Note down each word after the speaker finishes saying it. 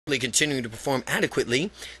continuing to perform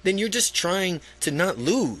adequately, then you're just trying to not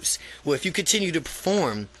lose. Well, if you continue to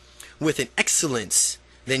perform with an excellence,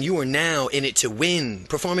 then you are now in it to win,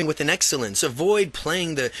 performing with an excellence. Avoid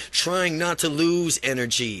playing the trying not to lose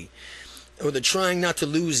energy or the trying not to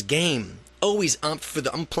lose game. Always opt for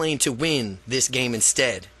the I'm playing to win this game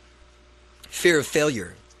instead. Fear of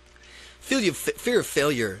failure. Fear of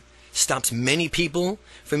failure stops many people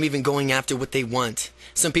from even going after what they want.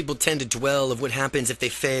 Some people tend to dwell of what happens if they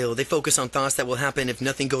fail. They focus on thoughts that will happen if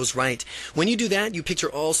nothing goes right. When you do that, you picture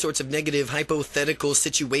all sorts of negative, hypothetical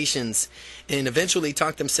situations and eventually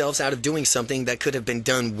talk themselves out of doing something that could have been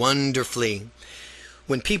done wonderfully.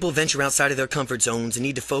 When people venture outside of their comfort zones and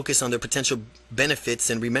need to focus on their potential benefits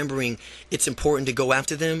and remembering it's important to go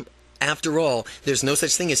after them, after all, there's no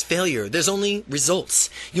such thing as failure. There's only results.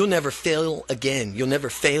 You'll never fail again. You'll never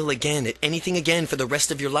fail again at anything again for the rest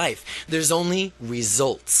of your life. There's only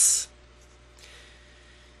results.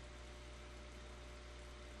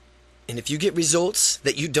 And if you get results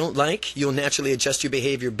that you don't like, you'll naturally adjust your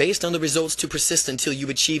behavior based on the results to persist until you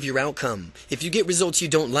achieve your outcome. If you get results you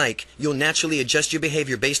don't like, you'll naturally adjust your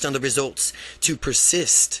behavior based on the results to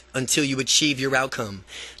persist until you achieve your outcome.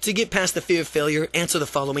 To get past the fear of failure, answer the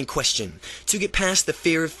following question. To get past the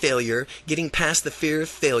fear of failure, getting past the fear of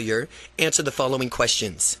failure, answer the following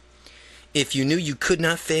questions. If you knew you could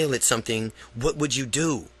not fail at something, what would you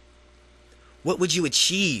do? What would you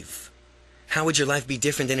achieve? How would your life be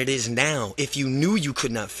different than it is now if you knew you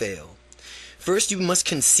could not fail? First, you must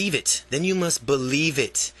conceive it. Then you must believe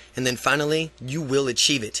it. And then finally, you will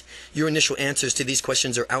achieve it. Your initial answers to these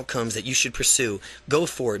questions are outcomes that you should pursue. Go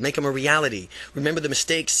for it. Make them a reality. Remember, the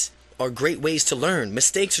mistakes are great ways to learn.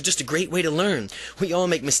 Mistakes are just a great way to learn. We all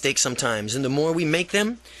make mistakes sometimes. And the more we make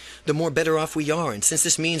them, the more better off we are. And since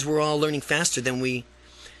this means we're all learning faster than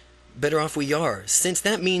better off we are. Since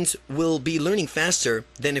that means we'll be learning faster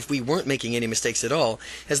than if we weren't making any mistakes at all,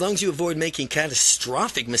 as long as you avoid making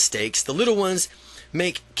catastrophic mistakes, the little ones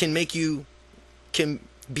can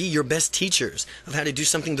be your best teachers of how to do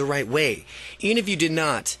something the right way. Even if you did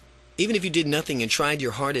nothing and tried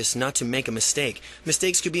your hardest not to make a mistake,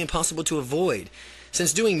 mistakes could be impossible to avoid.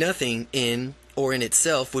 Since doing nothing in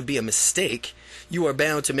itself would be a mistake, you are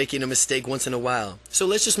bound to making a mistake once in a while. So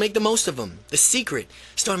let's just make the most of them. The secret,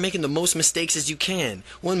 start making the most mistakes as you can.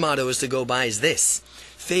 One motto is to go by is this: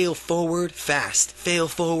 fail forward fast. Fail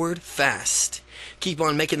forward fast. Keep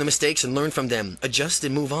on making the mistakes and learn from them. Adjust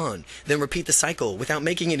and move on. Then repeat the cycle without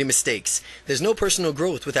making any mistakes. There's no personal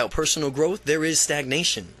growth. Without personal growth, there is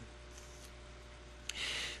stagnation.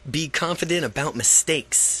 Be confident about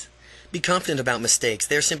mistakes. Be confident about mistakes.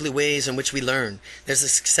 They're simply ways in which we learn. There's a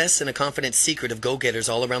success and a confidence secret of go-getters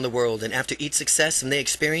all around the world, and after each success they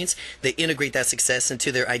experience, they integrate that success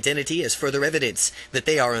into their identity as further evidence that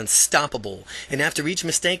they are unstoppable. And after each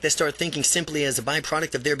mistake, they start thinking simply as a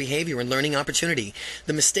byproduct of their behavior and learning opportunity.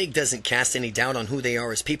 The mistake doesn't cast any doubt on who they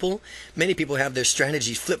are as people. Many people have their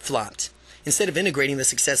strategies flip-flopped. Instead of integrating the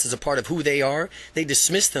success as a part of who they are, they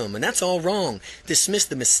dismiss them, and that's all wrong. Dismiss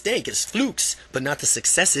the mistake as flukes, but not the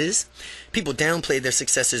successes. People downplay their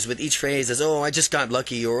successes with each phrase as, oh, I just got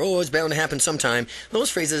lucky, or oh, it's bound to happen sometime. Those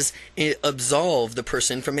phrases absolve the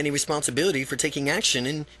person from any responsibility for taking action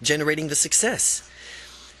and generating the success.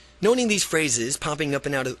 Noting these phrases popping up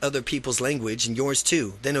and out of other people's language and yours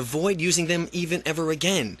too, then avoid using them even ever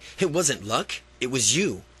again. It wasn't luck, it was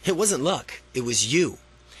you. It wasn't luck, it was you.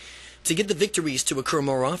 To get the victories to occur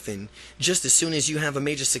more often, just as soon as you have a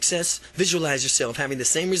major success, visualize yourself having the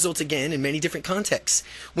same results again in many different contexts.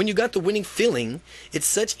 When you got the winning feeling, it's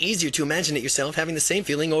such easier to imagine it yourself having the same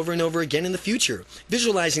feeling over and over again in the future.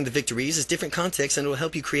 Visualizing the victories is different contexts, and it will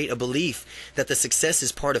help you create a belief that the success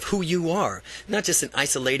is part of who you are, not just an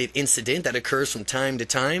isolated incident that occurs from time to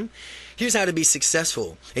time. Here's how to be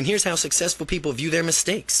successful, and here's how successful people view their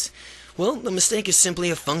mistakes. Well, the mistake is simply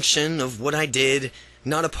a function of what I did,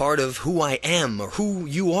 not a part of who I am or who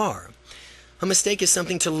you are. A mistake is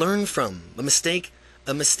something to learn from. A mistake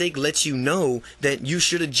lets you know that you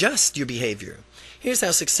should adjust your behavior. Here's how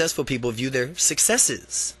successful people view their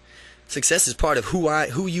successes. Success is part of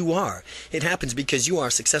who you are. It happens because you are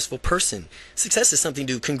a successful person. Success is something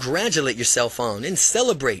to congratulate yourself on and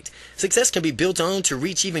celebrate. Success can be built on to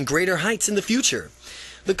reach even greater heights in the future.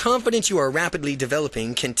 The confidence you are rapidly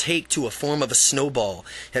developing can take to a form of a snowball.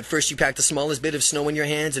 At first you pack the smallest bit of snow in your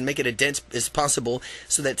hands and make it as dense as possible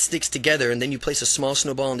so that it sticks together, and then you place a small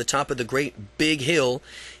snowball on the top of the great big hill,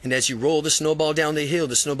 and as you roll the snowball down the hill,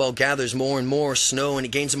 the snowball gathers more and more snow and it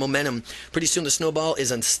gains momentum. Pretty soon the snowball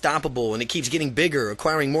is unstoppable and it keeps getting bigger,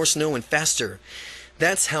 acquiring more snow and faster.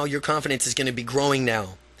 That's how your confidence is going to be growing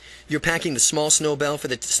now. You're packing the small snowball for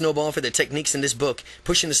the techniques in this book,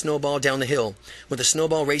 pushing the snowball down the hill. With the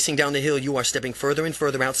snowball racing down the hill, you are stepping further and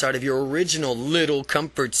further outside of your original little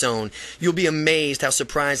comfort zone. You'll be amazed how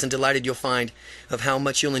surprised and delighted you'll find of how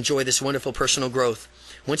much you'll enjoy this wonderful personal growth.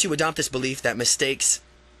 Once you adopt the belief that mistakes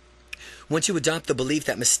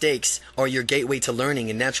are your gateway to learning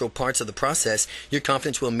and natural parts of the process, your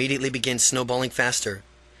confidence will immediately begin snowballing faster.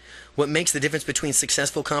 What makes the difference between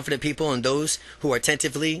successful, confident people and those who are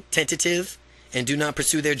tentative and do not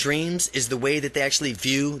pursue their dreams is the way that they actually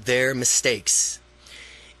view their mistakes.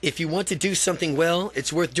 If you want to do something well,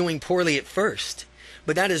 it's worth doing poorly at first.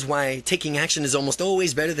 But that is why taking action is almost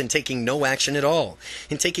always better than taking no action at all.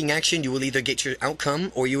 In taking action, you will either get your outcome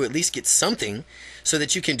or you at least get something so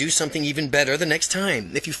that you can do something even better the next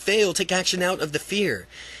time. If you fail, take action out of the fear.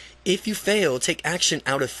 If you fail, take action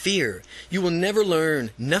out of fear. You will never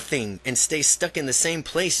learn nothing and stay stuck in the same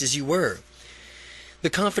place as you were.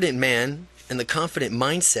 The confident man and the confident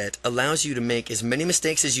mindset allows you to make as many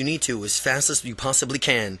mistakes as you need to as fast as you possibly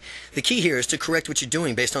can. The key here is to correct what you're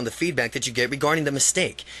doing based on the feedback that you get regarding the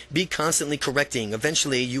mistake. Be constantly correcting.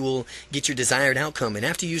 Eventually, you will get your desired outcome. And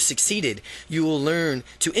after you've succeeded, you will learn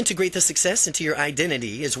to integrate the success into your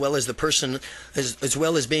identity as well as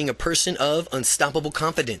being a person of unstoppable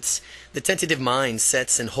confidence. The tentative mind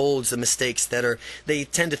sets and holds the mistakes they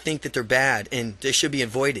tend to think that they're bad and they should be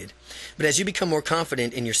avoided. But as you become more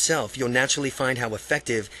confident in yourself, you'll naturally find how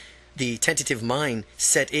effective the tentative mind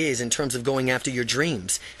set is in terms of going after your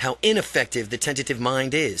dreams, how ineffective the tentative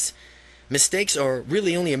mind is. Mistakes are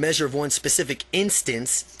really only a measure of one specific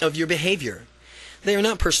instance of your behavior. They are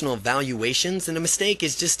not personal evaluations, and a mistake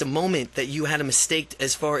is just a moment that you had a mistake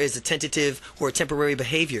as far as a tentative or a temporary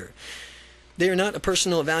behavior. They are not a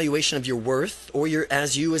personal evaluation of your worth or you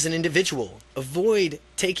as an individual. Avoid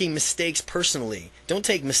taking mistakes personally. Don't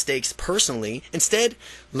take mistakes personally. Instead,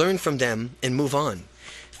 learn from them and move on.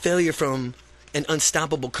 Failure from an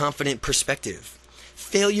unstoppable confident perspective.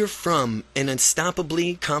 Failure from an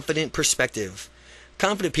unstoppably confident perspective.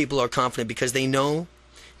 Confident people are confident because they know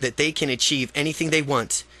that they can achieve anything they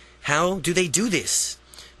want. How do they do this?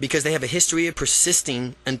 Because they have a history of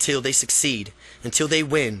persisting until they succeed, until they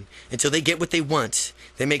win, until they get what they want.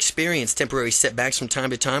 They may experience temporary setbacks from time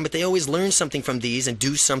to time, but they always learn something from these and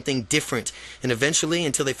do something different, and eventually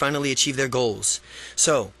until they finally achieve their goals.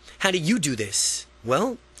 So, how do you do this?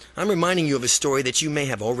 Well, I'm reminding you of a story that you may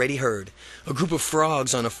have already heard. A group of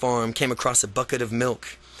frogs on a farm came across a bucket of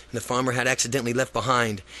milk, and the farmer had accidentally left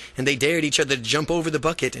behind, and they dared each other to jump over the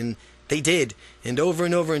bucket, and they did, and over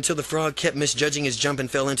until the frog kept misjudging his jump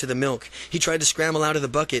and fell into the milk. He tried to scramble out of the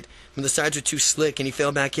bucket, but the sides were too slick and he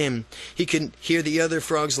fell back in. He could hear the other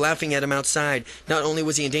frogs laughing at him outside. Not only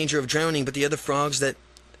was he in danger of drowning, but the other frogs that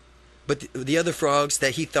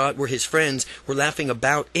he thought were his friends were laughing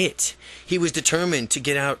about it. He was determined to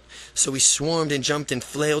get out, so he swarmed and jumped and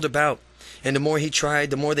flailed about. And the more he tried,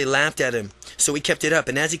 the more they laughed at him. So he kept it up,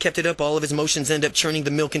 and as he kept it up, all of his motions ended up churning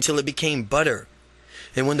the milk until it became butter.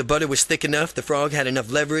 And when the butter was thick enough, the frog had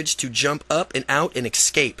enough leverage to jump up and out and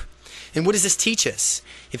escape. And what does this teach us?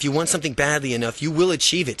 If you want something badly enough, you will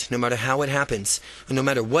achieve it, no matter how it happens, or no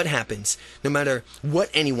matter what happens, no matter what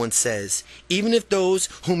anyone says. Even if those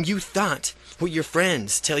whom you thought were your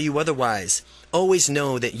friends tell you otherwise, always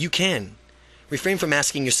know that you can. Refrain from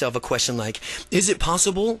asking yourself a question like, is it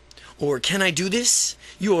possible? Or can I do this?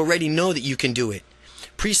 You already know that you can do it.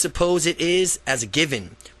 Presuppose it is as a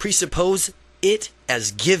given. Presuppose it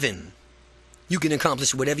as given. You can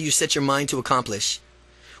accomplish whatever you set your mind to accomplish,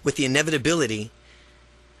 with the inevitability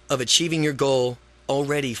of achieving your goal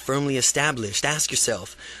already firmly established. Ask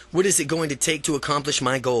yourself, what is it going to take to accomplish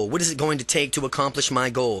my goal? What is it going to take to accomplish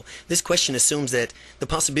my goal? This question assumes that the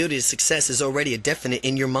possibility of success is already a definite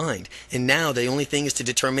in your mind, and now the only thing is to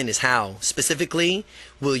determine is how. Specifically,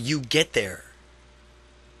 will you get there?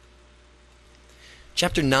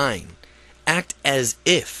 Chapter 9. Act as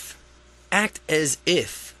if. Act as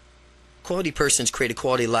if. Quality persons create a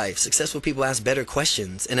quality life. Successful people ask better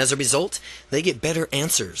questions, and as a result, they get better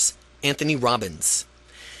answers. Anthony Robbins.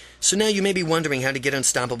 So now you may be wondering how to get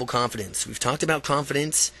unstoppable confidence. We've talked about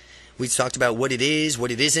confidence. We've talked about what it is,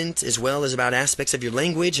 what it isn't, as well as about aspects of your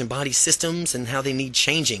language and body systems and how they need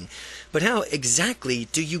changing. But how exactly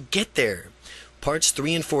do you get there? Parts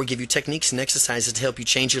 3 and 4 give you techniques and exercises to help you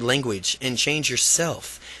change your language and change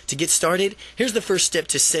yourself. To get started, here's the first step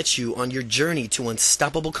to set you on your journey to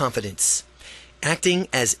unstoppable confidence. Acting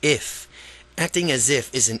as if. Acting as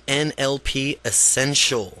if is an NLP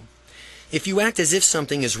essential. If you act as if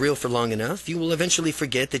something is real for long enough, you will eventually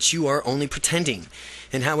forget that you are only pretending,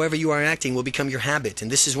 and however you are acting will become your habit. And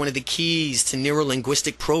this is one of the keys to neuro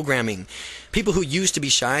linguistic programming. People who used to be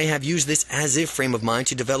shy have used this as if frame of mind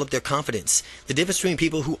to develop their confidence. The difference between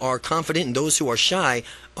people who are confident and those who are shy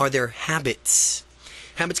are their habits.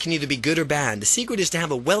 Habits can either be good or bad. The secret is to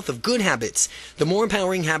have a wealth of good habits. The more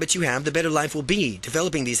empowering habits you have, the better life will be.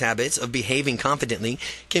 Developing these habits of behaving confidently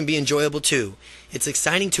can be enjoyable too. It's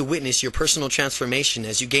exciting to witness your personal transformation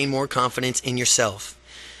as you gain more confidence in yourself.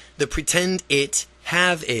 The pretend it,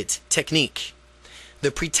 have it technique.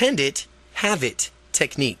 The pretend it, have it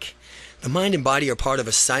technique. The mind and body are part of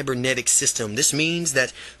a cybernetic system. This means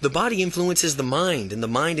that the body influences the mind and the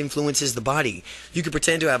mind influences the body. You can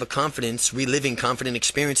pretend to have a confidence, reliving confident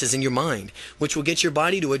experiences in your mind, which will get your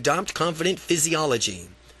body to adopt confident physiology.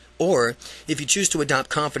 Or, if you choose to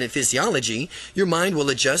adopt confident physiology, your mind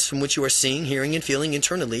will adjust from what you are seeing, hearing, and feeling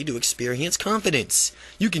internally to experience confidence.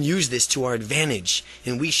 You can use this to our advantage,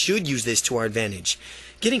 and we should use this to our advantage.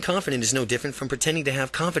 Getting confident is no different from pretending to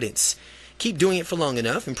have confidence. Keep doing it for long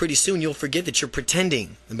enough, and pretty soon you'll forget that you're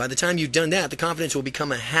pretending. And by the time you've done that, the confidence will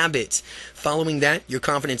become a habit. Following that, your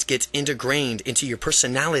confidence gets ingrained into your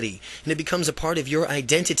personality, and it becomes a part of your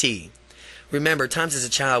identity. Remember, times as a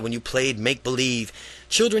child when you played make-believe.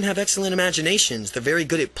 Children have excellent imaginations. They're very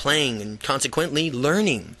good at playing and consequently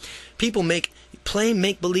learning. People play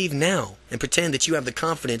make-believe now and pretend that you have the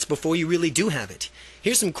confidence before you really do have it.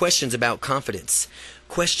 Here's some questions about confidence.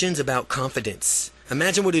 Questions about confidence.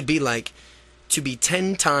 Imagine what it would be like to be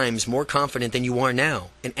 10 times more confident than you are now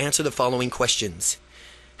and answer the following questions.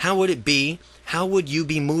 How would it be? How would you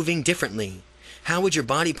be moving differently? How would your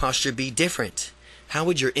body posture be different? How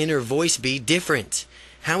would your inner voice be different?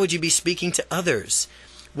 How would you be speaking to others?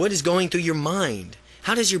 What is going through your mind?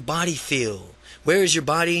 How does your body feel? Where in your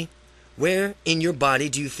body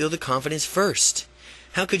do you feel the confidence first?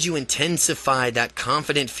 How could you intensify that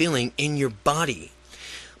confident feeling in your body?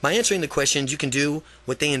 By answering the questions, you can do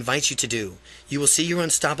what they invite you to do. You will see your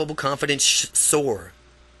unstoppable confidence soar.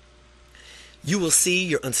 You will see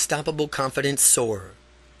your unstoppable confidence soar.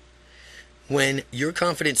 When your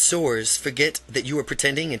confidence soars, forget that you are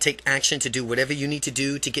pretending and take action to do whatever you need to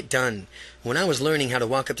do to get done. When I was learning how to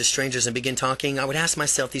walk up to strangers and begin talking, I would ask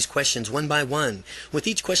myself these questions one by one. With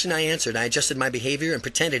each question I answered, I adjusted my behavior and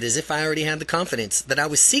pretended as if I already had the confidence that I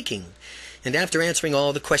was seeking. And after answering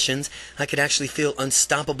all the questions, I could actually feel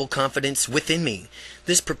unstoppable confidence within me.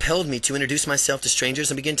 This propelled me to introduce myself to strangers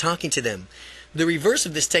and begin talking to them. The reverse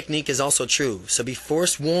of this technique is also true, so be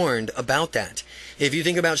forewarned about that. If you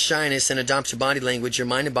think about shyness and adopt your body language, your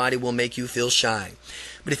mind and body will make you feel shy.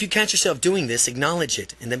 But if you catch yourself doing this, acknowledge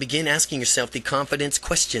it, and then begin asking yourself the confidence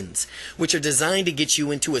questions, which are designed to get you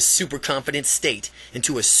into a super confident state,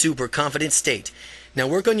 Now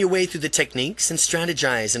work on your way through the techniques and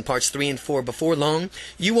strategize in parts 3 and 4. Before long,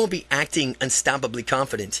 you won't be acting unstoppably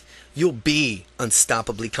confident. You'll be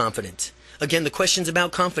unstoppably confident. Again, the questions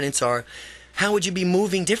about confidence are, how would you be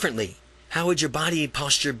moving differently? How would your body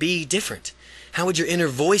posture be different? How would your inner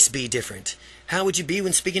voice be different? How would you be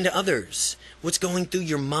when speaking to others? What's going through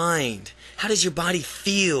your mind? How does your body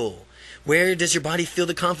feel? Where does your body feel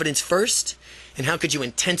the confidence first? And how could you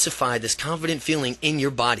intensify this confident feeling in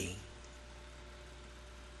your body?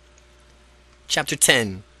 Chapter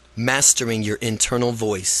 10. Mastering your internal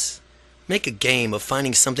voice. Make a game of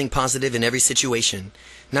finding something positive in every situation.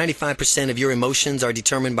 95% of your emotions are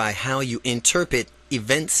determined by how you interpret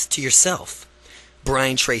events to yourself.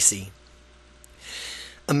 Brian Tracy.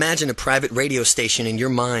 Imagine a private radio station in your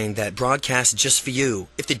mind that broadcasts just for you.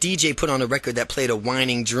 If the DJ put on a record that played a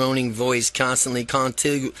whining, droning voice constantly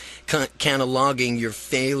cataloging your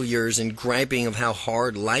failures and griping of how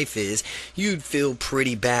hard life is, you'd feel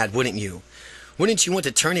pretty bad, wouldn't you? Wouldn't you want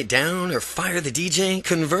to turn it down or fire the DJ?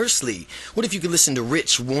 Conversely, what if you could listen to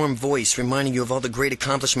rich, warm voice reminding you of all the great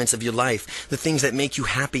accomplishments of your life, the things that make you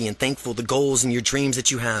happy and thankful, the goals and your dreams that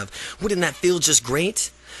you have? Wouldn't that feel just great?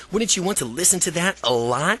 Wouldn't you want to listen to that a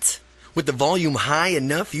lot? With the volume high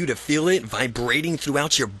enough for you to feel it vibrating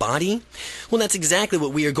throughout your body? Well, that's exactly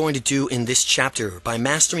what we are going to do in this chapter by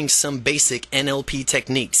mastering some basic NLP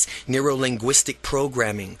techniques, neuro-linguistic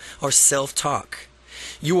programming, or self-talk.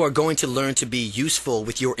 You are going to learn to be useful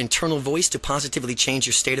with your internal voice to positively change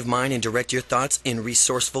your state of mind and direct your thoughts in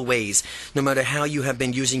resourceful ways. No matter how you have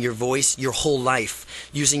been using your voice your whole life,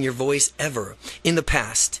 using your voice ever in the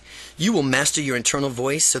past, you will master your internal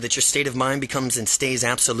voice so that your state of mind becomes and stays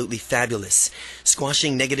absolutely fabulous,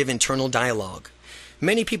 squashing negative internal dialogue.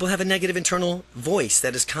 Many people have a negative internal voice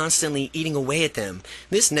that is constantly eating away at them.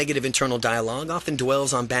 This negative internal dialogue often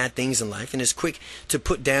dwells on bad things in life and is quick to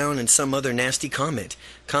put down in some other nasty comment.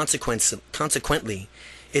 Consequently,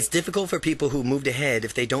 it's difficult for people who moved ahead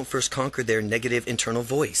if they don't first conquer their negative internal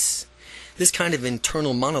voice. This kind of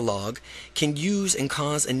internal monologue can use and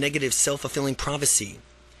cause a negative self-fulfilling prophecy.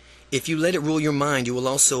 If you let it rule your mind, it'll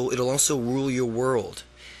also rule your world.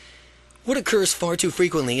 What occurs far too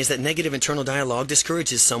frequently is that negative internal dialogue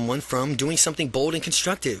discourages someone from doing something bold and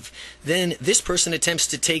constructive. Then this person attempts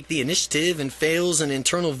to take the initiative and fails, and an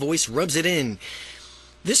internal voice rubs it in.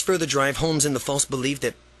 This further drives home in the false belief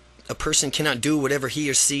that a person cannot do whatever he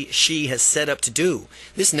or she has set up to do.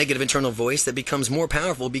 This negative internal voice that becomes more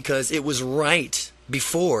powerful because it was right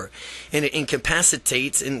before, and it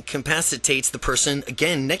incapacitates the person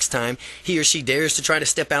again next time he or she dares to try to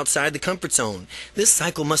step outside the comfort zone. This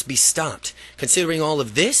cycle must be stopped. Considering all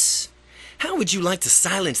of this, how would you like to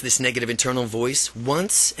silence this negative internal voice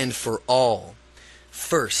once and for all?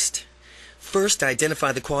 First,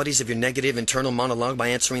 identify the qualities of your negative internal monologue by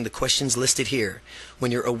answering the questions listed here.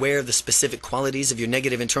 When you're aware of the specific qualities of your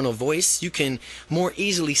negative internal voice, you can more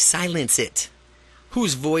easily silence it.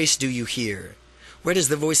 Whose voice do you hear? Where does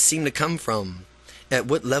the voice seem to come from? At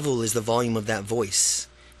what level is the volume of that voice?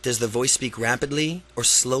 Does the voice speak rapidly or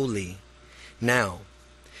slowly? Now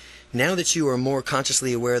that you are more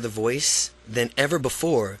consciously aware of the voice than ever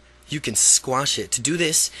before, you can squash it. To do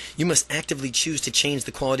this, you must actively choose to change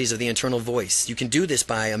the qualities of the internal voice. You can do this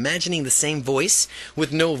by imagining the same voice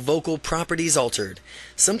with no vocal properties altered.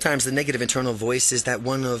 Sometimes the negative internal voice is that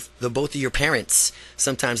one of both of your parents.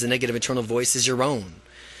 Sometimes the negative internal voice is your own.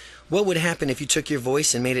 What would happen if you took your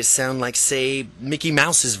voice and made it sound like, say, Mickey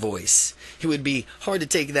Mouse's voice? It would be hard to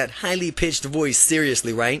take that highly pitched voice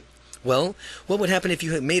seriously, right? Well, what would happen if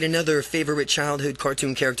you had made another favorite childhood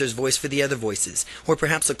cartoon character's voice for the other voices? Or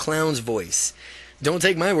perhaps a clown's voice? Don't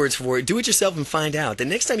take my words for it. Do it yourself and find out. The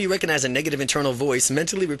next time you recognize a negative internal voice,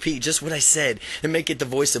 mentally repeat just what I said and make it the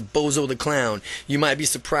voice of Bozo the Clown. You might be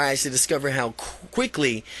surprised to discover how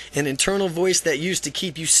quickly an internal voice that used to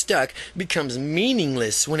keep you stuck becomes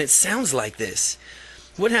meaningless when it sounds like this.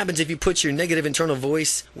 What happens if you put your negative internal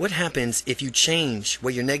voice? What happens if you change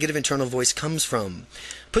where your negative internal voice comes from?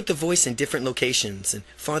 Put the voice in different locations and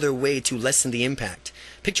farther away to lessen the impact.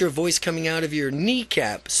 Picture a voice coming out of your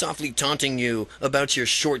kneecap, softly taunting you about your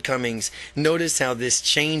shortcomings. Notice how this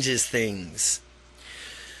changes things.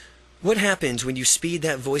 What happens when you speed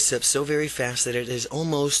that voice up so very fast that it is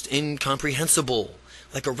almost incomprehensible?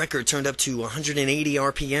 Like a record turned up to 180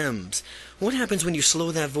 RPMs. What happens when you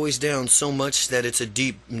slow that voice down so much that it's a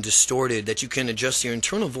deep and distorted that you can adjust your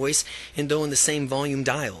internal voice and though in the same volume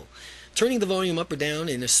dial? Turning the volume up or down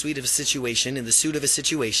in the suit of a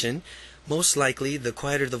situation, most likely the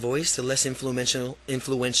quieter the voice, the less influence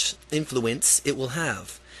it will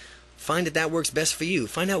have. Find that works best for you.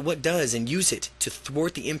 Find out what does and use it to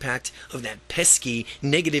thwart the impact of that pesky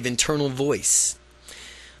negative internal voice.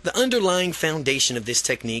 The underlying foundation of this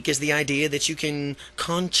technique is the idea that you can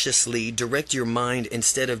consciously direct your mind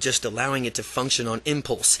instead of just allowing it to function on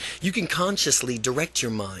impulse. You can consciously direct your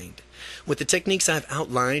mind. With the techniques I've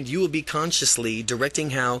outlined, you will be consciously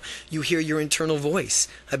directing how you hear your internal voice.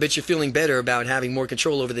 I bet you're feeling better about having more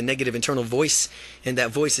control over the negative internal voice, and that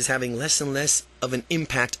voice is having less and less of an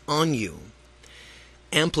impact on you.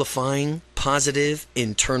 Amplifying positive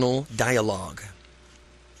internal dialogue.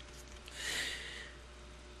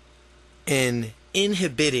 And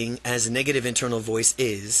inhibiting as a negative internal voice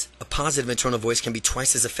is, a positive internal voice can be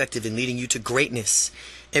twice as effective in leading you to greatness.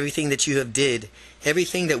 Everything that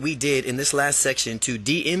we did in this last section to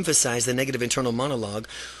de-emphasize the negative internal monologue,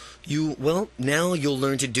 now you'll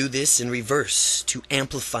learn to do this in reverse, to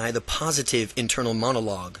amplify the positive internal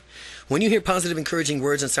monologue. When you hear positive, encouraging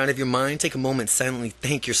words inside of your mind, take a moment and silently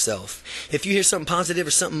thank yourself. If you hear something positive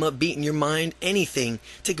or something upbeat in your mind, anything,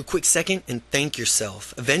 take a quick second and thank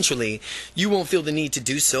yourself. Eventually, you won't feel the need to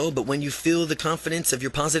do so, but when you feel the confidence of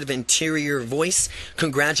your positive interior voice,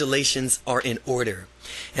 congratulations are in order.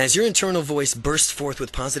 As your internal voice bursts forth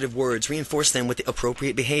with positive words, reinforce them with the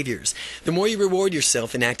appropriate behaviors. The more you reward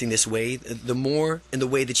yourself in acting this way, the more in the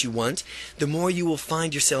way that you want, the more you will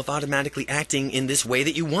find yourself automatically acting in this way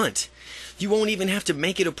that you want. You won't even have to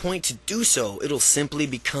make it a point to do so. It'll simply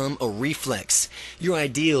become a reflex. Your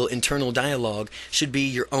ideal internal dialogue should be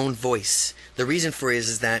your own voice. The reason for it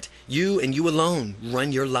is that you and you alone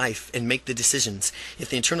run your life and make the decisions. If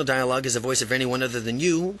the internal dialogue is the voice of anyone other than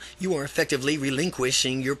you, you are effectively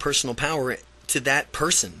relinquishing your personal power to that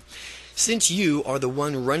person. Since you are the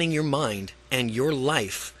one running your mind and your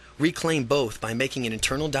life, reclaim both by making an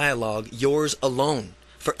internal dialogue yours alone,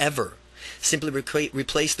 forever. Simply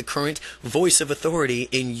replace the current voice of authority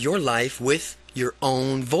in your life with your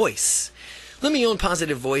own voice. Let your own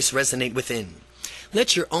positive voice resonate within.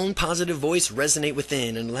 Let your own positive voice resonate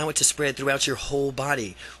within and allow it to spread throughout your whole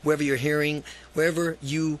body. Wherever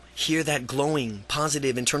you hear that glowing,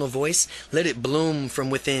 positive internal voice, let it bloom from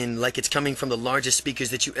within like it's coming from the largest speakers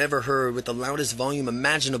that you ever heard with the loudest volume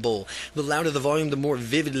imaginable. The louder the volume, the more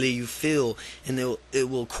vividly you feel, and it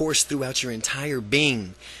will course throughout your entire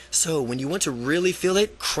being. So when you want to really feel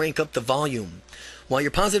it, crank up the volume. While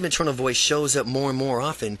your positive internal voice shows up more and more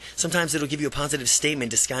often, sometimes it'll give you a positive statement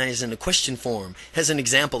disguised in a question form. As an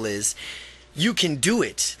example is, "You can do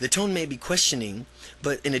it." The tone may be questioning,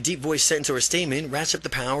 but in a deep voice sentence or a statement, ratchet up the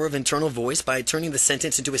power of internal voice by turning the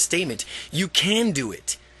sentence into a statement. You can do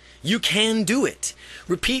it. You can do it.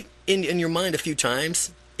 Repeat in your mind a few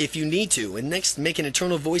times if you need to, and next make an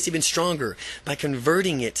internal voice even stronger by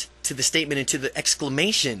converting it to the statement into the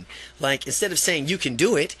exclamation. Like instead of saying "you can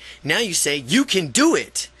do it," now you say "you can do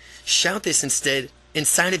it." Shout this instead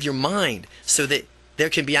inside of your mind so that there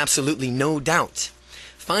can be absolutely no doubt.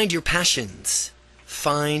 Find your passions.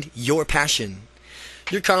 Find your passion.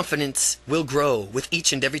 Your confidence will grow with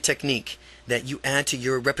each and every technique that you add to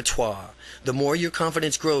your repertoire. The more your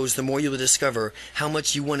confidence grows, the more you will discover how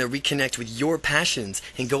much you want to reconnect with your passions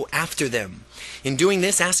and go after them. In doing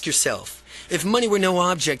this, ask yourself, if money were no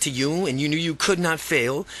object to you and you knew you could not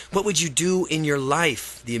fail, what would you do in your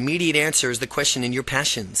life? The immediate answer is the question in your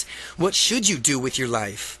passions. What should you do with your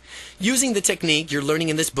life? Using the technique you're learning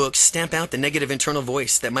in this book, stamp out the negative internal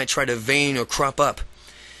voice that might try to vein or crop up.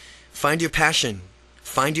 Find your passion.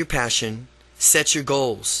 Find your passion. Set your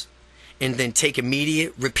goals. And then take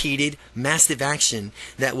immediate, repeated, massive action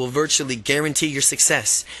that will virtually guarantee your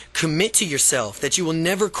success. Commit to yourself that you will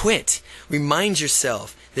never quit. Remind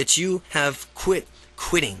yourself that you have quit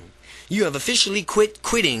quitting. You have officially quit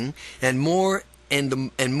quitting and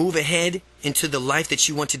move ahead into the life that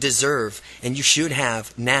you want to deserve and you should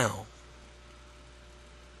have now.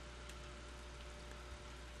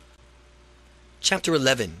 Chapter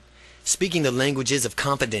 11. Speaking the languages of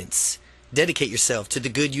competence. Dedicate yourself to the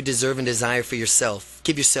good you deserve and desire for yourself.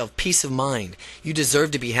 Give yourself peace of mind. You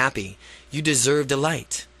deserve to be happy. You deserve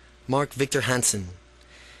delight. Mark Victor Hansen.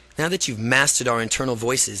 Now that you've mastered our internal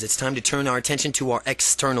voices, it's time to turn our attention to our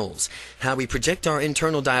externals, how we project our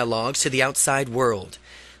internal dialogues to the outside world.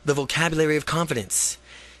 The vocabulary of confidence.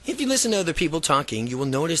 If you listen to other people talking, you will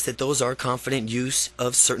notice that those are confident use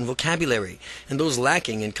of certain vocabulary, and those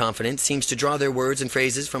lacking in confidence seems to draw their words and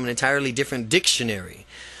phrases from an entirely different dictionary.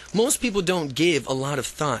 Most people don't give a lot of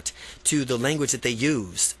thought to the language that they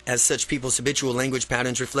use. As such, people's habitual language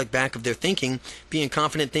patterns reflect back of their thinking, being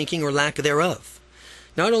confident thinking or lack thereof.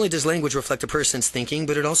 Not only does language reflect a person's thinking,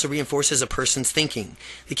 but it also reinforces a person's thinking.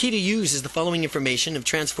 The key to use is the following information of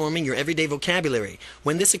transforming your everyday vocabulary.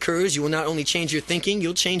 When this occurs, you will not only change your thinking,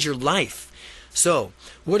 you'll change your life. So,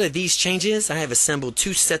 what are these changes? I have assembled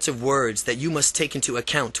 2 sets of words that you must take into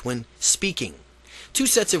account when speaking. 2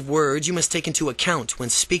 sets of words you must take into account when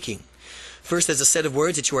speaking. First, there's a set of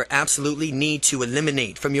words that you absolutely need to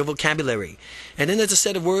eliminate from your vocabulary. And then there's a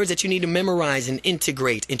set of words that you need to memorize and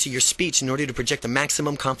integrate into your speech in order to project the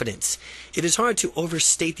maximum confidence. It is hard to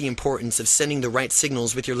overstate the importance of sending the right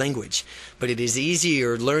signals with your language, but it is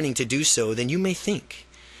easier learning to do so than you may think.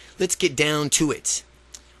 Let's get down to it.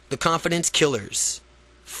 The confidence killers.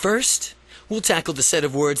 First, we'll tackle the set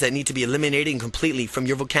of words that need to be eliminated completely from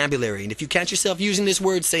your vocabulary. And if you catch yourself using this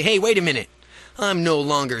word, say, "Hey, wait a minute. I'm no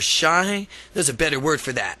longer shy." There's a better word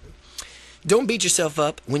for that. Don't beat yourself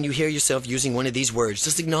up when you hear yourself using one of these words.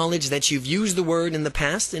 Just acknowledge that you've used the word in the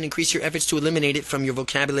past and increase your efforts to eliminate it from your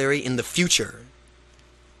vocabulary in the future.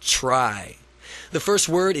 Try. The first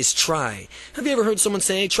word is try. Have you ever heard someone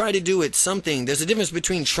say, "Try to do it, something"? There's a difference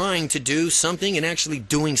between trying to do something and actually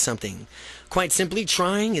doing something. Quite simply,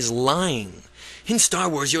 trying is lying. In Star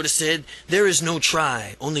Wars, Yoda said, "There is no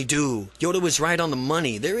try, only do." Yoda was right on the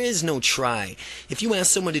money. There is no try. If you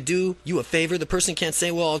ask someone to do you a favor, the person can't say,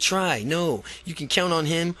 "Well, I'll try." No, you can count on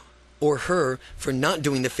him or her for not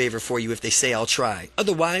doing the favor for you if they say, "I'll try."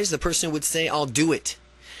 Otherwise, the person would say, "I'll do it."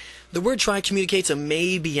 The word try communicates a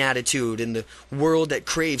maybe attitude in the world that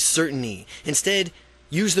craves certainty. Instead,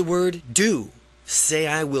 use the word do. Say,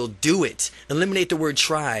 "I will do it." Eliminate the word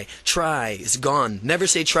try. Try is gone. Never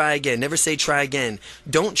say try again. Never say try again.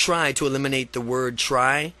 Don't try to eliminate the word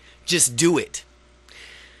try. Just do it.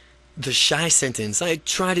 The shy sentence, "I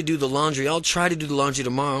try to do the laundry. I'll try to do the laundry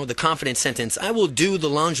tomorrow." The confident sentence, "I will do the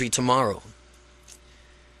laundry tomorrow."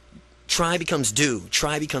 Try becomes do.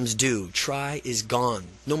 Try becomes do. Try is gone.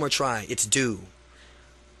 No more try. It's do.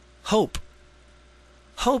 Hope.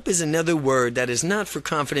 Hope is another word that is not for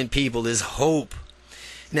confident people, is hope.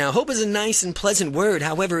 Now, hope is a nice and pleasant word.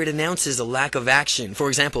 However, it announces a lack of action. For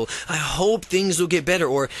example, I hope things will get better,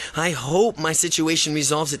 or I hope my situation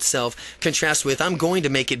resolves itself. Contrast with, I'm going to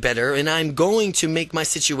make it better, and I'm going to make my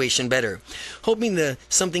situation better. Hoping that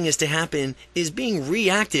something is to happen is being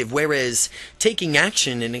reactive, whereas taking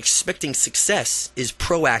action and expecting success is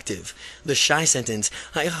proactive. The shy sentence,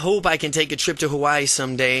 I hope I can take a trip to Hawaii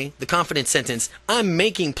someday. The confident sentence, I'm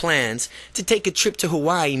making plans to take a trip to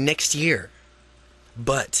Hawaii next year.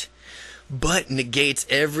 But negates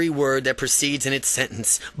every word that precedes in its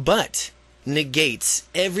sentence. But negates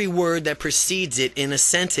every word that precedes it in a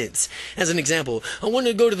sentence. As an example, I want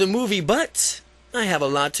to go to the movie, but I have a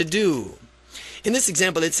lot to do. In this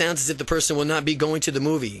example, it sounds as if the person will not be going to the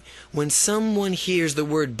movie. When someone hears the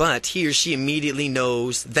word but, he or she immediately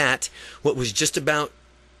knows that what was just about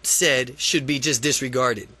said should be just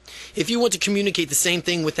disregarded. If you want to communicate the same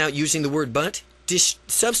thing without using the word but,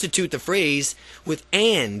 substitute the phrase with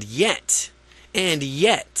and yet. And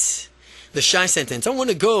yet. The shy sentence, I want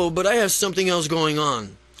to go, but I have something else going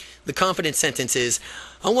on. The confident sentence is,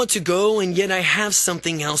 I want to go, and yet I have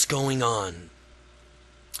something else going on.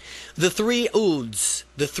 The three ouds.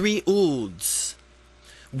 The three ouds.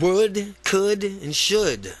 Would, could, and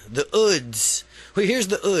should. The ouds. Well, here's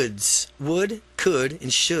the ouds. Would, could,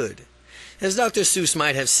 and should. As Dr. Seuss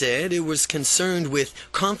might have said, it was concerned with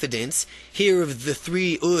confidence. Here of the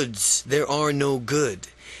three ouds, there are no good.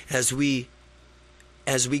 As we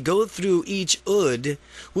go through each oud,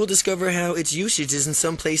 we'll discover how its usages in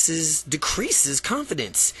some places decreases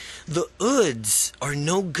confidence. The ouds are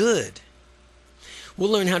no good. We'll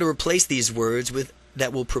learn how to replace these words with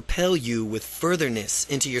that will propel you with furtherness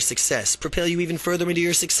into your success. Propel you even further into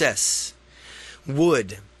your success.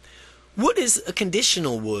 Would. Would is a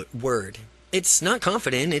conditional word. It's not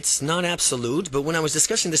confident, it's not absolute, but when I was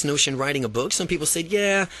discussing this notion writing a book, some people said,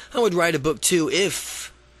 yeah, I would write a book too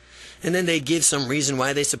if... And then they'd give some reason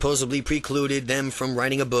why they supposedly precluded them from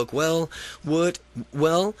writing a book. Well, would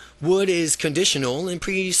is conditional and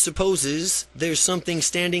presupposes there's something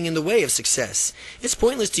standing in the way of success. It's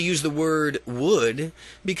pointless to use the word would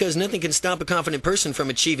because nothing can stop a confident person from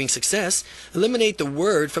achieving success. Eliminate the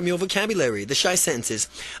word from your vocabulary. The shy sentence is,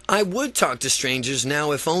 I would talk to strangers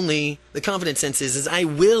now if only. The confident sentence is I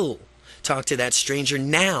will talk to that stranger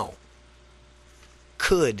now.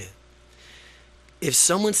 Could. If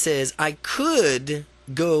someone says, I could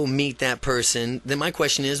go meet that person, then my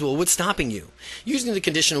question is, well, what's stopping you? Using the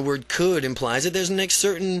conditional word could implies that there's an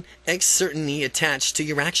uncertainty attached to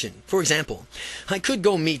your action. For example, I could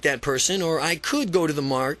go meet that person, or I could go to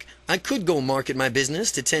the I could go market my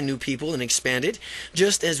business to 10 new people and expand it.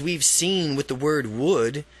 Just as we've seen with the word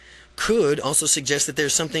would, could also suggests that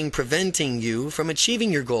there's something preventing you from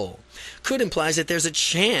achieving your goal. Could implies that there's a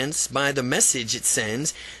chance by the message it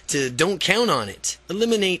sends to don't count on it.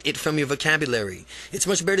 Eliminate it from your vocabulary. It's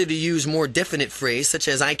much better to use more definite phrase such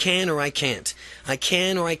as I can or I can't. I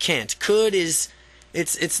can or I can't. Could is,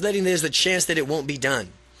 it's letting there's a chance that it won't be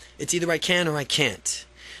done. It's either I can or I can't.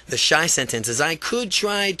 The shy sentence is I could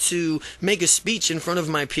try to make a speech in front of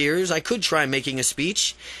my peers. I could try making a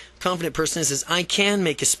speech. Confident person says, I can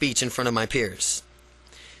make a speech in front of my peers.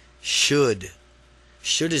 Should.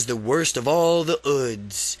 Should is the worst of all the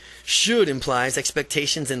ouds. Should implies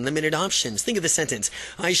expectations and limited options. Think of the sentence,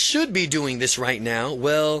 I should be doing this right now.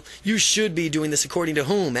 Well, you should be doing this according to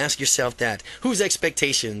whom? Ask yourself that. Whose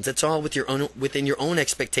expectations? It's all within your own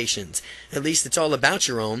expectations. At least it's all about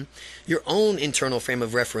your own internal frame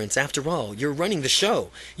of reference. After all, you're running the show.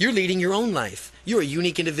 You're leading your own life. You're a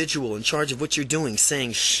unique individual in charge of what you're doing.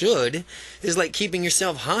 Saying should is like keeping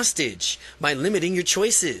yourself hostage by limiting your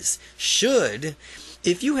choices. Should.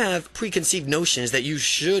 If you have preconceived notions that you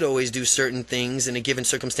should always do certain things in a given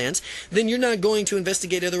circumstance, then you're not going to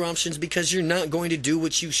investigate other options because you're not going to do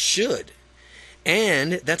what you should.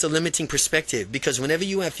 And that's a limiting perspective because whenever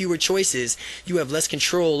you have fewer choices, you have less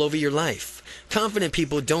control over your life. Confident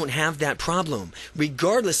people don't have that problem,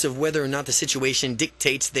 regardless of whether or not the situation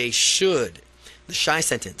dictates they should. The shy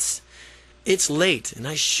sentence. It's late and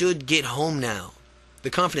I should get home now. The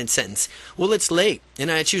confident sentence. Well, it's late and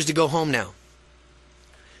I choose to go home now.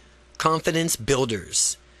 Confidence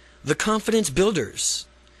builders. The confidence builders.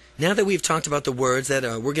 Now that we've talked about the words that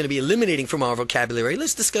we're going to be eliminating from our vocabulary,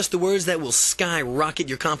 let's discuss the words that will skyrocket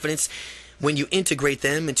your confidence when you integrate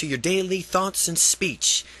them into your daily thoughts and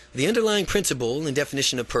speech. The underlying principle and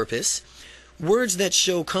definition of purpose. Words that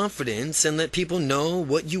show confidence and let people know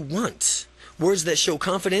what you want. Words that show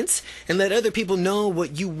confidence and let other people know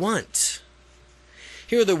what you want.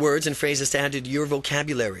 Here are the words and phrases to add to your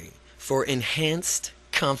vocabulary for enhanced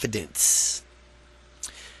confidence.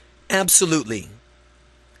 Absolutely.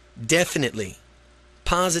 Definitely.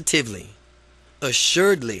 Positively.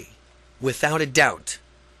 Assuredly. Without a doubt.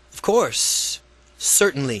 Of course.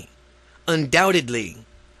 Certainly. Undoubtedly.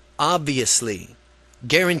 Obviously.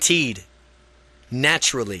 Guaranteed.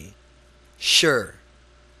 Naturally. Sure.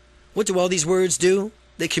 What do all these words do?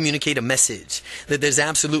 They communicate a message that there's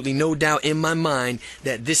absolutely no doubt in my mind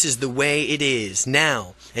that this is the way it is.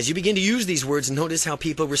 Now, as you begin to use these words, notice how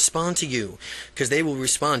people respond to you, because they will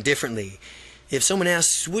respond differently. If someone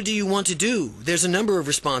asks, what do you want to do? There's a number of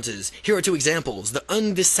responses. Here are two examples. The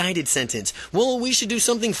undecided sentence. Well, we should do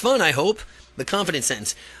something fun, I hope. The confident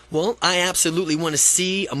sentence. Well, I absolutely want to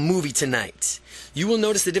see a movie tonight. You will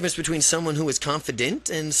notice the difference between someone who is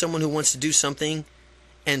confident and someone who wants to do something,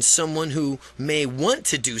 and someone who may want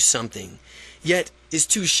to do something, yet is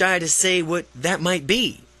too shy to say what that might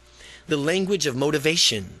be. The language of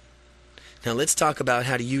motivation. Now let's talk about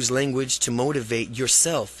how to use language to motivate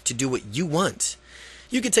yourself to do what you want.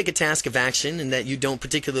 You could take a task of action and that you don't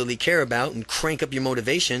particularly care about and crank up your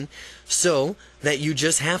motivation so that you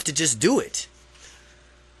just have to just do it.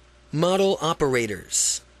 Model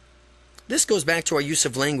operators. This goes back to our use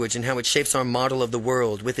of language and how it shapes our model of the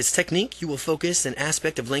world. With this technique, you will focus an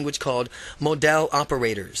aspect of language called modal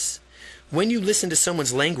operators. When you listen to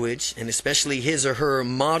someone's language, and especially his or her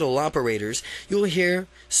model operators, you will hear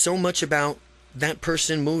so much about that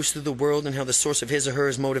person moves through the world and how the source of his or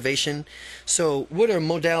her motivation. So, what are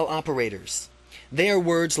modal operators? They are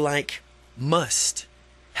words like must,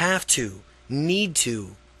 have to, need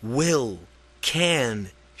to, will,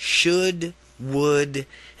 can, should, would,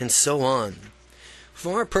 and so on.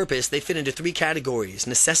 For our purpose, they fit into three categories: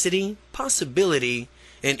 necessity, possibility,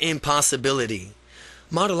 and impossibility.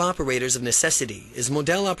 Model operators of necessity. As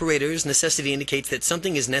modal operators, necessity indicates that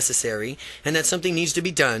something is necessary and that something needs to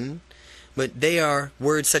be done, but they are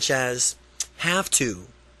words such as have to,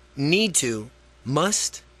 need to,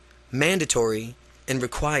 must, mandatory, and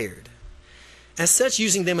required. As such,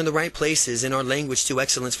 using them in the right places in our language to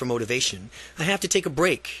excellence for motivation. I have to take a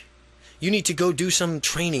break. You need to go do some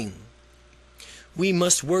training. We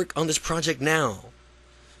must work on this project now.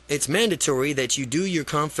 It's mandatory that you do your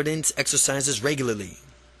confidence exercises regularly.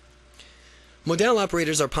 Modal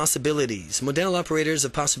operators are possibilities. Modal operators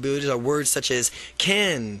of possibilities are words such as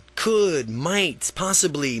can, could, might,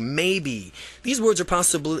 possibly, maybe. These words are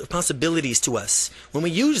possibilities to us. When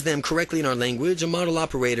we use them correctly in our language, modal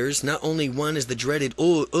operators, not only one is the dreaded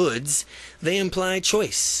uds, they imply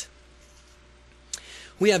choice.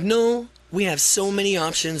 We have so many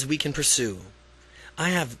options we can pursue.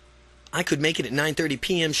 I could make it at 9:30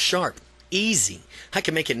 p.m. sharp. Easy. I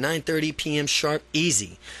can make it 9:30 p.m. sharp.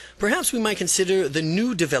 Easy. Perhaps we might consider the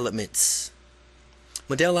new developments.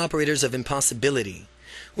 Modal operators of impossibility.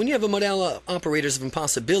 When you have a modal operators of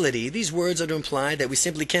impossibility, these words are to imply that we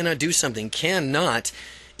simply cannot do something. Cannot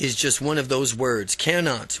is just one of those words.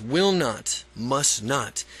 Cannot, will not, must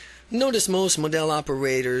not. Notice most modal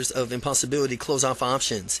operators of impossibility close off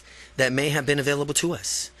options that may have been available to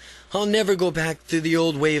us. I'll never go back to the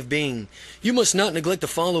old way of being. You must not neglect the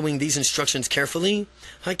following these instructions carefully.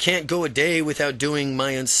 I can't go a day without doing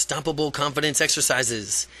my unstoppable confidence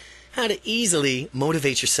exercises. How to easily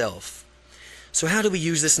motivate yourself. So how do we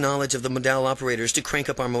use this knowledge of the modal operators to crank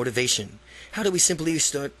up our motivation? How do we simply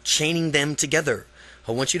start chaining them together?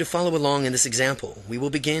 I want you to follow along in this example. We will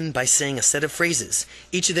begin by saying a set of phrases.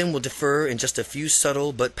 Each of them will differ in just a few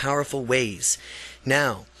subtle but powerful ways.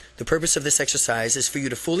 Now, the purpose of this exercise is for you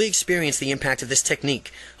to fully experience the impact of this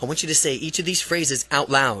technique. I want you to say each of these phrases out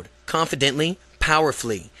loud, confidently,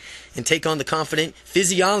 powerfully, and take on the confident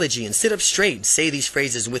physiology and sit up straight and say these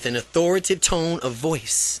phrases with an authoritative tone of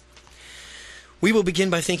voice. We will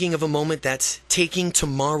begin by thinking of a moment that's taking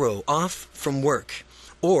tomorrow off from work.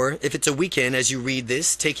 Or, if it's a weekend as you read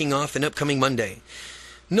this, taking off an upcoming Monday.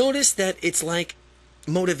 Notice that it's like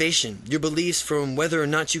motivation. Your beliefs from whether or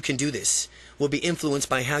not you can do this will be influenced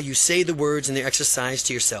by how you say the words in the exercise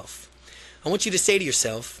to yourself. I want you to say to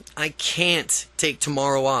yourself, I can't take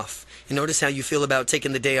tomorrow off. And notice how you feel about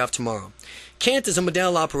taking the day off tomorrow. Can't is a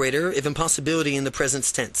modal operator of impossibility in the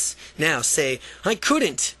present tense. Now say, I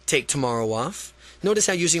couldn't take tomorrow off. Notice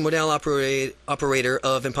how using modal operator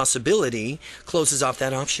of impossibility closes off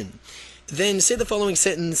that option. Then say the following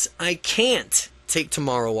sentence, I can't take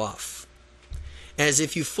tomorrow off. As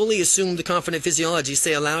if you fully assume the confident physiology,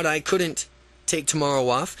 say aloud, I couldn't take tomorrow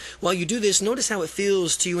off. While you do this, notice how it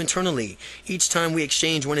feels to you internally each time we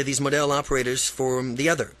exchange one of these modal operators for the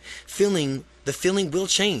other. The feeling will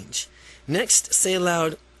change. Next, say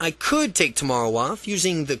aloud, I could take tomorrow off.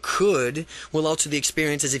 Using the could will alter the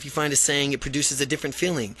experience, as if you find a saying, it produces a different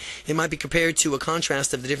feeling. It might be compared to a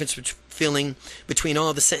contrast of the difference feeling between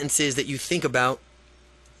all the sentences that you think about,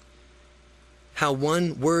 how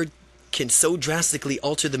one word can so drastically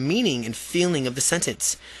alter the meaning and feeling of the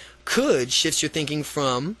sentence. Could shifts your thinking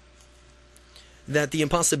from that the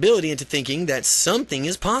impossibility into thinking that something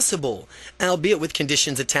is possible, albeit with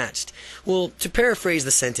conditions attached. Well, to paraphrase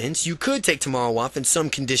the sentence, you could take tomorrow off and some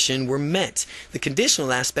condition were met. The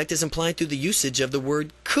conditional aspect is implied through the usage of the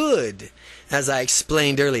word could, as I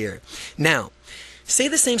explained earlier. Now, say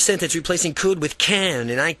the same sentence replacing could with can,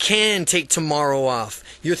 and I can take tomorrow off.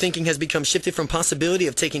 Your thinking has become shifted from possibility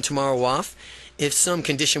of taking tomorrow off, if some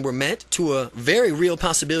condition were met, to a very real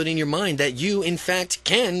possibility in your mind that you, in fact,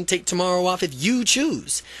 can take tomorrow off if you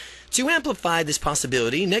choose. To amplify this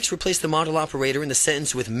possibility, next replace the model operator in the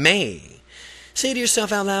sentence with may. Say to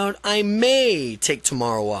yourself out loud, I may take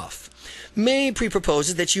tomorrow off. May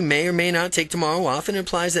pre-proposes that you may or may not take tomorrow off, and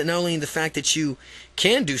implies that not only the fact that you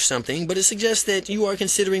can do something, but it suggests that you are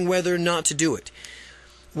considering whether or not to do it.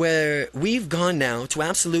 Where we've gone now to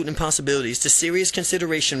absolute impossibilities to serious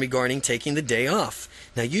consideration regarding taking the day off.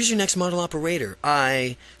 Now use your next model operator.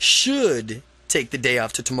 I should take the day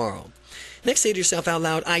off to tomorrow. Next, say to yourself out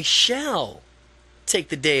loud, I shall take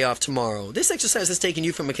the day off tomorrow. This exercise has taken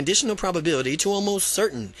you from a conditional probability to almost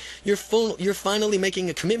certain. You're finally making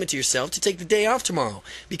a commitment to yourself to take the day off tomorrow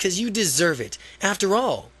because you deserve it. After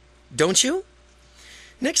all, don't you?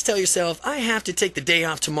 Next, tell yourself, I have to take the day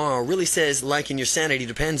off tomorrow really says, like and your sanity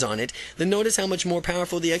depends on it. Then notice how much more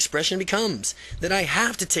powerful the expression becomes, that I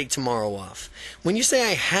have to take tomorrow off. When you say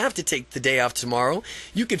I have to take the day off tomorrow,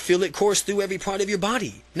 you can feel it course through every part of your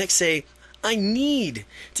body. Next, say, I need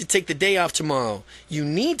to take the day off tomorrow. You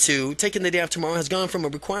need to. Taking the day off tomorrow has gone from a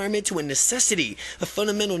requirement to a necessity, a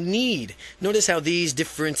fundamental need. Notice how these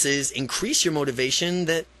differences increase your motivation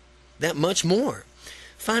that much more.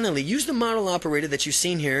 Finally, use the model operator that you've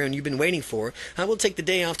seen here and you've been waiting for. I will take the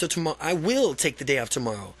day off tomorrow. I will take the day off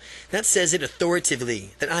tomorrow. That says it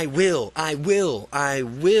authoritatively, that I will,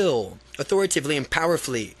 authoritatively and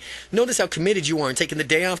powerfully. Notice how committed you are in taking the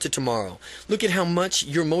day off to tomorrow. Look at how much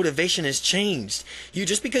your motivation has changed.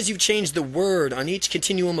 Just because you've changed the word on each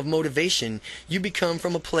continuum of motivation, you become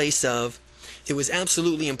from a place of it was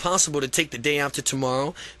absolutely impossible to take the day off to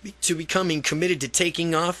tomorrow to becoming committed to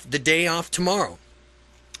taking off the day off tomorrow.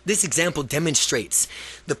 This example demonstrates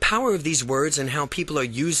the power of these words and how people are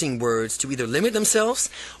using words to either limit themselves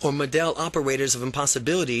or model operators of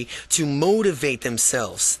impossibility to motivate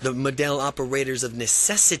themselves, the model operators of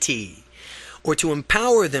necessity, or to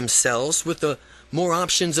empower themselves with the more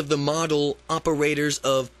options of the model operators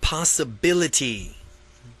of possibility.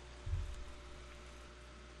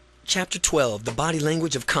 Chapter 12, the body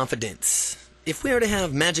language of confidence. If we are to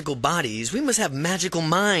have magical bodies, we must have magical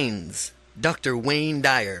minds. Dr. Wayne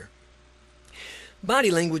Dyer. Body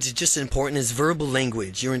language is just as important as verbal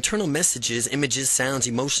language. Your internal messages, images, sounds,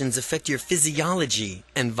 emotions affect your physiology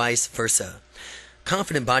and vice versa.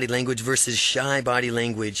 Confident body language versus shy body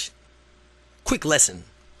language. Quick lesson.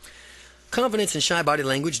 Confidence and shy body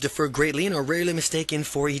language differ greatly and are rarely mistaken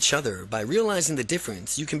for each other. By realizing the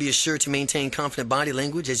difference, you can be assured to maintain confident body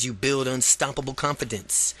language as you build unstoppable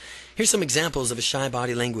confidence. Here's some examples of a shy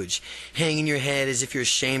body language. Hanging your head as if you're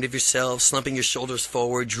ashamed of yourself, slumping your shoulders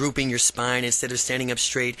forward, drooping your spine instead of standing up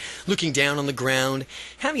straight, looking down on the ground.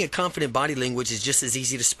 Having a confident body language is just as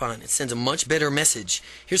easy to spot. It sends a much better message.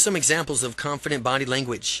 Here's some examples of confident body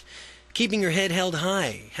language. Keeping your head held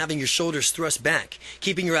high, having your shoulders thrust back,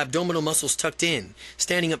 keeping your abdominal muscles tucked in,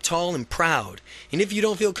 standing up tall and proud. And if you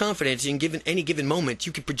don't feel confident in any given moment,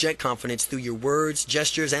 you can project confidence through your words,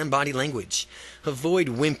 gestures, and body language. Avoid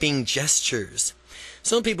wimping gestures.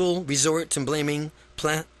 Some people resort to blaming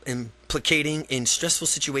and placating in stressful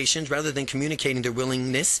situations rather than communicating their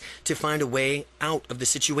willingness to find a way out of the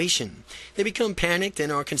situation. They become panicked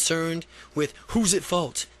and are concerned with who's at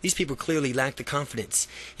fault. These people clearly lack the confidence.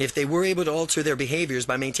 If they were able to alter their behaviors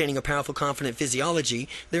by maintaining a powerful, confident physiology,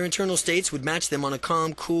 their internal states would match them on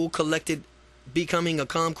becoming a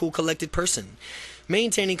calm, cool, collected person.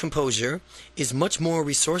 Maintaining composure is much more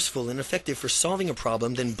resourceful and effective for solving a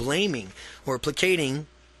problem than blaming or placating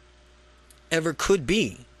ever could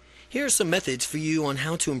be. Here are some methods for you on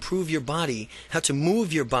how to improve your body, how to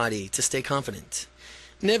move your body to stay confident.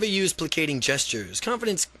 Never use placating gestures.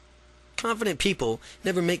 Confident people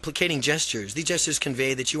never make placating gestures. These gestures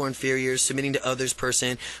convey that you are inferior, submitting to others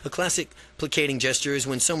person. A classic placating gesture is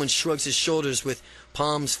when someone shrugs his shoulders with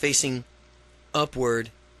palms facing upward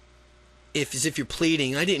as if you're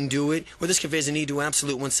pleading, I didn't do it, or this conveys a need to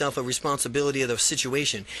absolute oneself of responsibility of the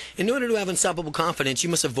situation. In order to have unstoppable confidence, you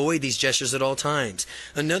must avoid these gestures at all times.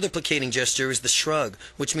 Another placating gesture is the shrug,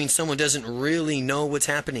 which means someone doesn't really know what's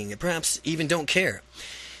happening, and perhaps even don't care.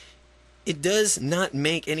 It does not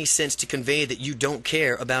make any sense to convey that you don't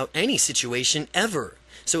care about any situation ever.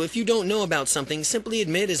 So if you don't know about something, simply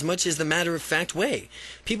admit as much as the matter-of-fact way.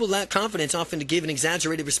 People lack confidence often to give an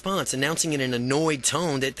exaggerated response, announcing in an annoyed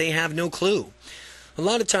tone that they have no clue. A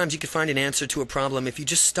lot of times you can find an answer to a problem if you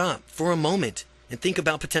just stop for a moment and think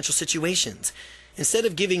about potential situations. Instead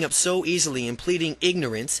of giving up so easily and pleading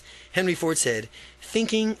ignorance, Henry Ford said,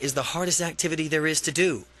 "Thinking is the hardest activity there is to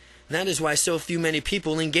do. That is why so many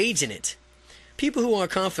people engage in it." People who are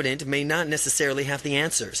confident may not necessarily have the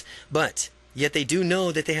answers, but yet they do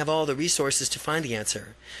know that they have all the resources to find the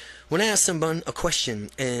answer. When I ask someone a question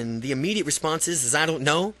and the immediate response is "I don't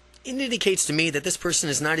know," it indicates to me that this person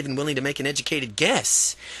is not even willing to make an educated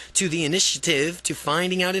guess to the initiative to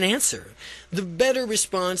finding out an answer. The better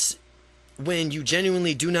response when you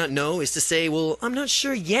genuinely do not know is to say, "Well, I'm not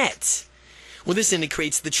sure yet." Well, this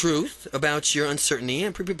indicates the truth about your uncertainty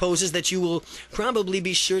and proposes that you will probably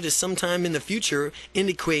be sure to sometime in the future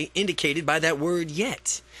indicated by that word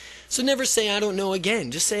 "yet." So never say "I don't know"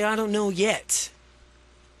 again. Just say "I don't know yet."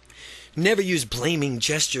 Never use blaming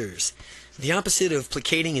gestures. The opposite of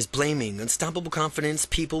placating is blaming. Unstoppable confidence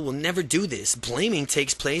people will never do this. Blaming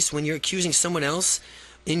takes place when you're accusing someone else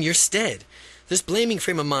in your stead. This blaming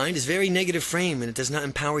frame of mind is a very negative frame, and it does not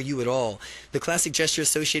empower you at all. The classic gesture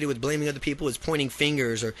associated with blaming other people is pointing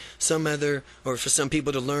fingers, or for some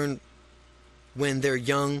people to learn when they're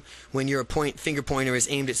young, when your finger pointer is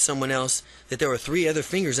aimed at someone else, that there are 3 other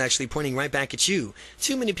fingers actually pointing right back at you.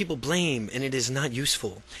 Too many people blame, and it is not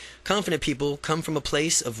useful. Confident people come from a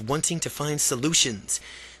place of wanting to find solutions.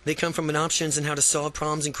 They come from options on how to solve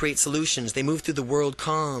problems and create solutions. They move through the world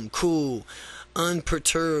calm, cool,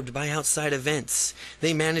 unperturbed by outside events.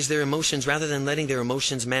 They manage their emotions rather than letting their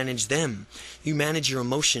emotions manage them. You manage your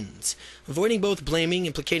emotions. Avoiding both blaming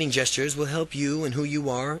and placating gestures will help you and who you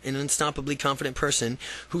are, an unstoppably confident person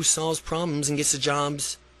who solves problems and gets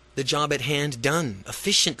the job at hand done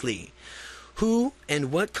efficiently. Who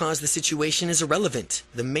and what caused the situation is irrelevant.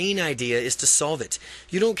 The main idea is to solve it.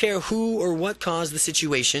 You don't care who or what caused the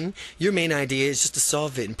situation. Your main idea is just to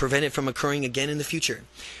solve it and prevent it from occurring again in the future.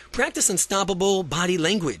 Practice unstoppable body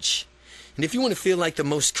language. And if you want to feel like the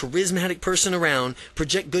most charismatic person around,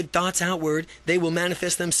 project good thoughts outward. They will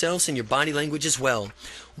manifest themselves in your body language as well.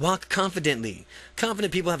 Walk confidently.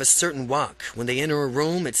 Confident people have a certain walk. When they enter a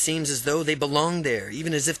room, it seems as though they belong there,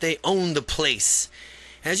 even as if they own the place.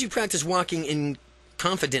 As you practice walking in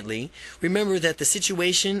confidently, remember that the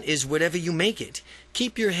situation is whatever you make it.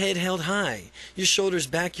 Keep your head held high, your shoulders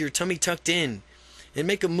back, your tummy tucked in, and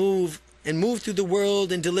move through the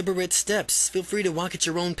world in deliberate steps. Feel free to walk at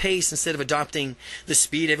your own pace instead of adopting the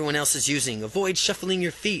speed everyone else is using. Avoid shuffling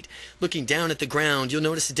your feet, looking down at the ground. You'll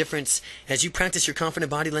notice a difference as you practice your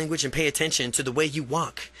confident body language and pay attention to the way you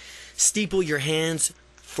walk. Steeple your hands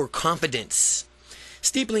for confidence.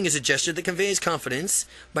 Steepling is a gesture that conveys confidence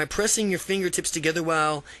by pressing your fingertips together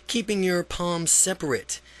while keeping your palms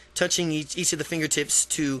separate, touching each of the fingertips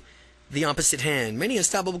to the opposite hand. Many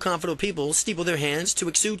unstoppable confident people steeple their hands to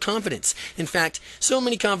exude confidence. In fact, so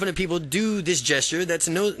many confident people do this gesture that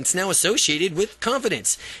it's now associated with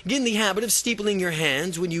confidence. Get in the habit of steepling your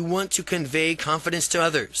hands when you want to convey confidence to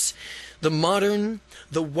others. The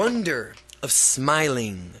wonder of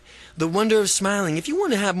smiling. The wonder of smiling. If you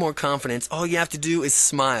want to have more confidence, all you have to do is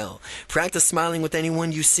smile. Practice smiling with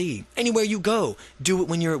anyone you see. Anywhere you go. Do it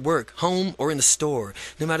when you're at work, home, or in the store.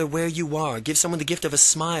 No matter where you are, give someone the gift of a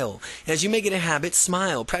smile. As you make it a habit,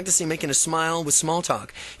 smile. Practicing making a smile with small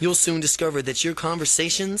talk. You'll soon discover that your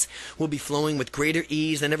conversations will be flowing with greater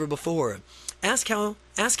ease than ever before. Ask how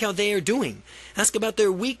they are doing. Ask about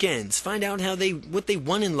their weekends. Find out what they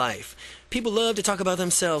want in life. People love to talk about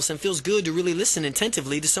themselves, and it feels good to really listen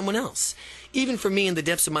attentively to someone else. Even for me, in the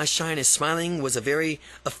depths of my shyness, smiling was a very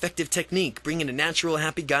effective technique. Bringing a natural,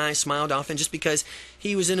 happy guy smiled often just because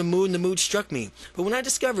he was in a mood and the mood struck me. But what I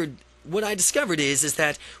discovered is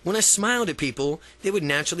that when I smiled at people, they would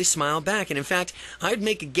naturally smile back. And in fact, I'd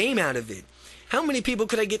make a game out of it. How many people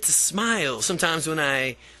could I get to smile? Sometimes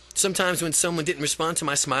when someone didn't respond to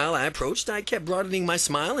my smile, I kept broadening my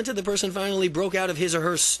smile until the person finally broke out of his or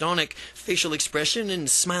her stonic facial expression and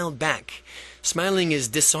smiled back. Smiling is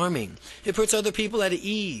disarming. It puts other people at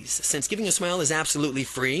ease. Since giving a smile is absolutely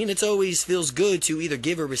free and it always feels good to either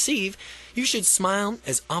give or receive, you should smile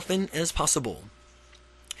as often as possible.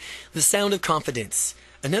 The sound of confidence.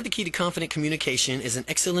 Another key to confident communication is an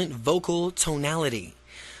excellent vocal tonality.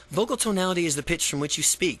 Vocal tonality is the pitch from which you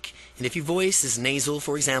speak, and if your voice is nasal,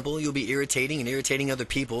 for example, you'll be irritating other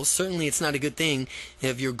people. Certainly it's not a good thing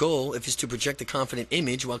if your goal is to project a confident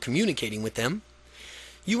image while communicating with them.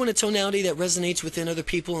 You want a tonality that resonates within other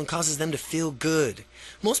people and causes them to feel good.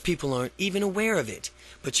 Most people aren't even aware of it,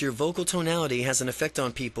 but your vocal tonality has an effect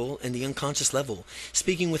on people in the unconscious level.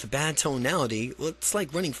 Speaking with a bad tonality, well, it's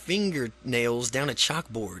like running fingernails down a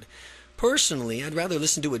chalkboard. Personally, I'd rather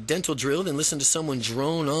listen to a dental drill than listen to someone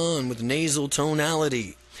drone on with nasal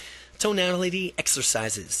tonality. Tonality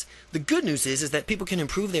exercises. The good news is that people can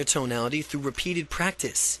improve their tonality through repeated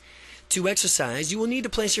practice. To exercise, you will need to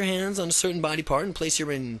place your hands on a certain body part and place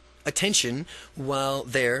your attention while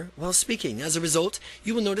speaking. As a result,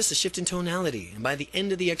 you will notice a shift in tonality, and by the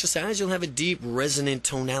end of the exercise, you'll have a deep, resonant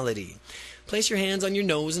tonality. Place your hands on your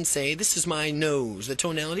nose and say, "This is my nose." The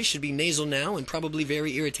tonality should be nasal now and probably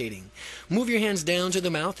very irritating. Move your hands down to the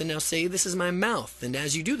mouth and now say, "This is my mouth." And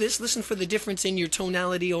as you do this, listen for the difference in your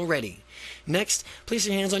tonality already. Next, place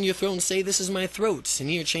your hands on your throat and say, "This is my throat," and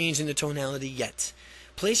no change in the tonality yet.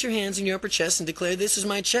 Place your hands in your upper chest and declare, "This is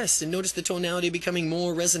my chest," and notice the tonality becoming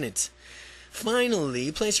more resonant.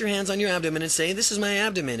 Finally, place your hands on your abdomen and say, "This is my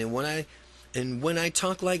abdomen," and when I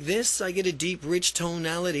talk like this, I get a deep, rich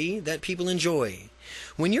tonality that people enjoy.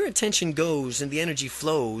 When your attention goes and the energy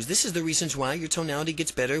flows, this is the reasons why your tonality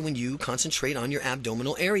gets better when you concentrate on your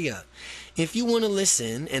abdominal area. If you want to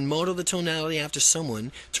listen and model the tonality after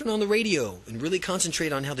someone, turn on the radio and really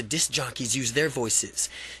concentrate on how the disc jockeys use their voices.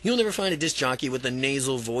 You'll never find a disc jockey with a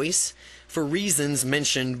nasal voice for reasons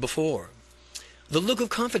mentioned before. The look of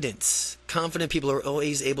confidence. Confident people are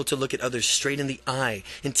always able to look at others straight in the eye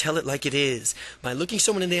and tell it like it is. By looking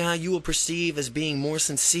someone in the eye, you will perceive as being more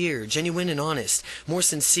sincere, genuine, and honest. More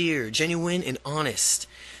sincere, genuine, and honest.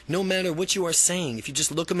 No matter what you are saying, if you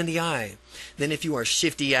just look them in the eye. Then if you are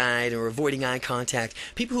shifty-eyed or avoiding eye contact,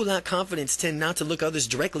 people who lack confidence tend not to look others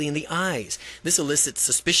directly in the eyes. This elicits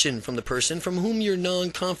suspicion from the person from whom your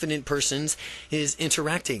non-confident person is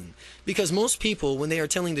interacting. Because most people, when they are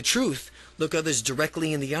telling the truth, look others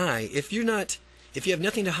directly in the eye. If you have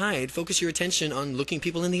nothing to hide, focus your attention on looking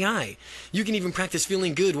people in the eye. You can even practice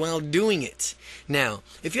feeling good while doing it. Now,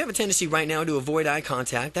 if you have a tendency right now to avoid eye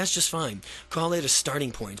contact, that's just fine. Call it a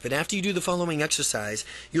starting point. But after you do the following exercise,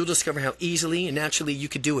 you'll discover how easily and naturally you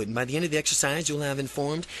could do it. And by the end of the exercise, you'll have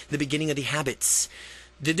informed the beginning of the habits.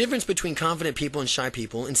 The difference between confident people and shy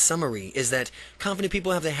people, in summary, is that confident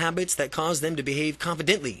people have the habits that cause them to behave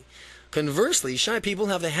confidently. Conversely, shy people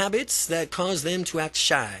have the habits that cause them to act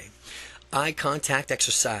shy. Eye contact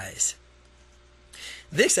exercise.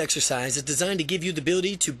 This exercise is designed to give you the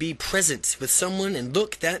ability to be present with someone and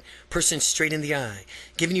look that person straight in the eye,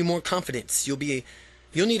 giving you more confidence. You'll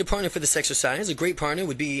need a partner for this exercise. A great partner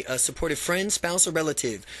would be a supportive friend, spouse, or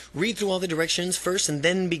relative. Read through all the directions first and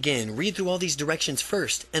then begin. Read through all these directions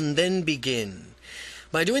first and then begin.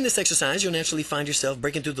 By doing this exercise, you'll naturally find yourself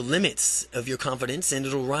breaking through the limits of your confidence, and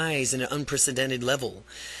it'll rise in an unprecedented level.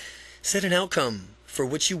 Set an outcome for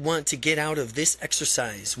what you want to get out of this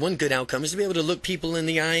exercise. One good outcome is to be able to look people in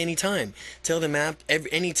the eye anytime. Tell them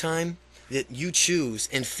anytime that you choose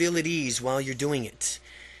and feel at ease while you're doing it.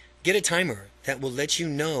 Get a timer that will let you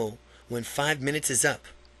know when 5 minutes is up.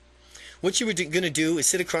 What you're going to do is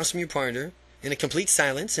sit across from your partner in a complete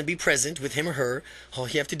silence and be present with him or her. All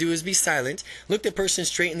you have to do is be silent. Look the person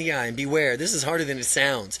straight in the eye and beware. This is harder than it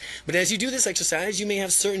sounds. But as you do this exercise, you may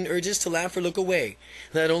have certain urges to laugh or look away.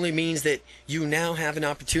 That only means that you now have an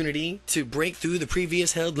opportunity to break through the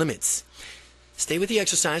previous held limits. Stay with the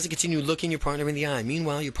exercise and continue looking your partner in the eye.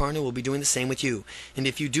 Meanwhile, your partner will be doing the same with you. And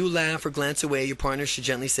if you do laugh or glance away, your partner should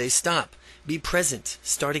gently say, "Stop. Be present.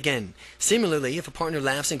 Start again." Similarly, if a partner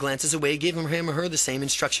laughs and glances away, give him or her the same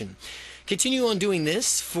instruction. Continue on doing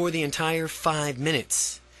this for the entire 5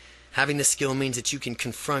 minutes. Having this skill means that you can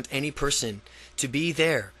confront any person to be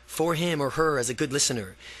there for him or her as a good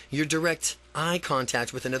listener. Your direct eye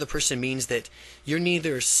contact with another person means that you're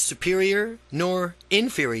neither superior nor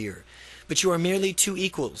inferior, but you are merely two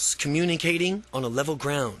equals communicating on a level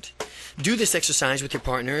ground. Do this exercise with your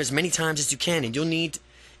partner as many times as you can, and you'll need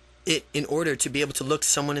it in order to be able to look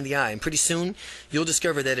someone in the eye. And pretty soon, you'll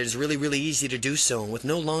discover that it is really, really easy to do so, with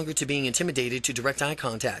no longer to being intimidated to direct eye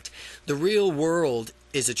contact. The real world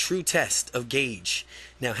is a true test of gauge.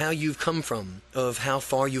 Now, how you've come from, of how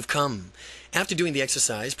far you've come. After doing the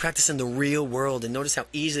exercise, practice in the real world and notice how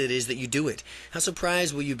easy it is that you do it. How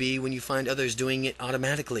surprised will you be when you find others doing it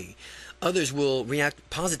automatically? Others will react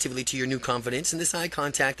positively to your new confidence, and this eye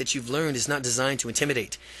contact that you've learned is not designed to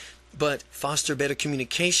intimidate, but foster better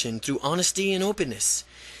communication through honesty and openness.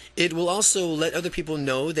 It will also let other people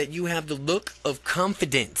know that you have the look of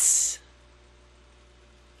confidence.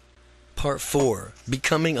 Part 4,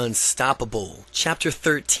 Becoming Unstoppable. Chapter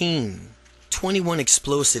 13, 21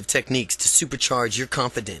 Explosive Techniques to Supercharge Your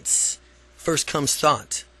Confidence. First comes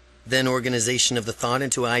thought, then organization of the thought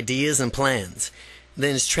into ideas and plans,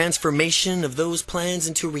 then is transformation of those plans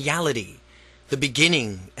into reality. The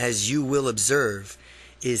beginning, as you will observe,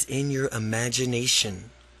 is in your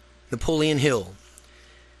imagination. Napoleon Hill.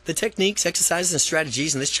 The techniques, exercises, and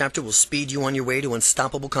strategies in this chapter will speed you on your way to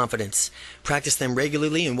unstoppable confidence. Practice them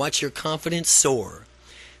regularly and watch your confidence soar.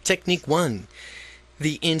 Technique 1.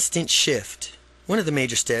 The instant shift. One of the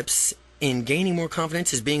major steps in gaining more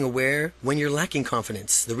confidence is being aware when you're lacking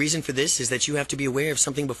confidence. The reason for this is that you have to be aware of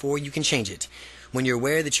something before you can change it. When you're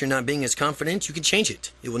aware that you're not being as confident, you can change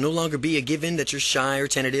it. It will no longer be a given that you're shy or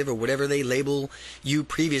tentative or whatever they label you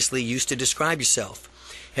previously used to describe yourself.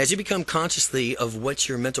 As you become consciously of what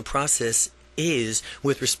your mental process is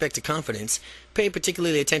with respect to confidence, pay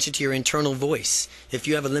particularly attention to your internal voice. If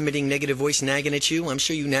you have a limiting negative voice nagging at you, I'm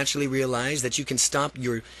sure you naturally realize that you can stop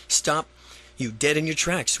you dead in your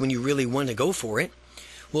tracks when you really want to go for it.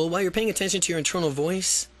 Well, while you're paying attention to your internal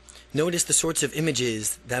voice, notice the sorts of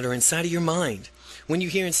images that are inside of your mind. When you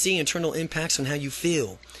hear and see internal impacts on how you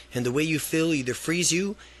feel, and the way you feel either frees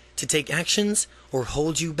you to take actions or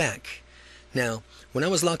hold you back. Now, when I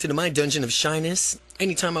was locked into my dungeon of shyness,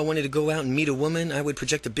 anytime I wanted to go out and meet a woman, I would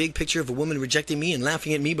project a big picture of a woman rejecting me and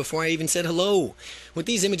laughing at me before I even said hello. With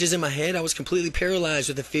these images in my head, I was completely paralyzed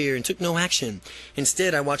with the fear and took no action.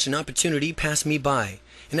 Instead, I watched an opportunity pass me by,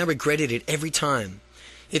 and I regretted it every time.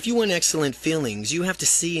 If you want excellent feelings, you have to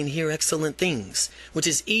see and hear excellent things, which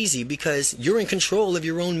is easy because you're in control of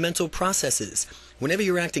your own mental processes. Whenever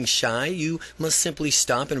you're acting shy, you must simply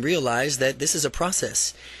stop and realize that this is a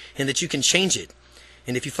process and that you can change it.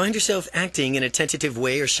 And if you find yourself acting in a tentative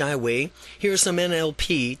way or shy way, here are some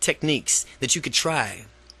NLP techniques that you could try.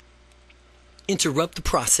 Interrupt the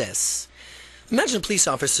process. Imagine a police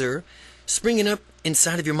officer springing up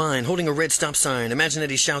inside of your mind, holding a red stop sign. Imagine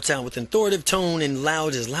that he shouts out with an authoritative tone and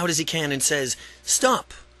as loud as he can and says,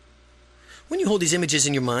 "Stop!" When you hold these images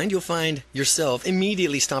in your mind, you'll find yourself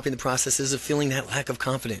immediately stopping the processes of feeling that lack of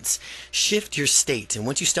confidence. Shift your state, and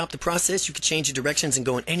once you stop the process, you can change your directions and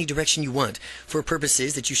go in any direction you want. For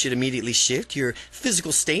purposes that you should immediately shift your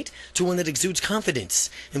physical state to one that exudes confidence.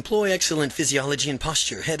 Employ excellent physiology and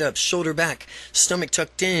posture, head up, shoulder back, stomach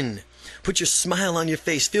tucked in. Put your smile on your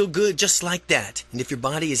face. Feel good just like that. And if your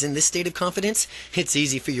body is in this state of confidence, it's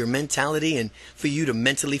easy for your mentality and for you to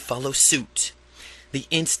mentally follow suit. The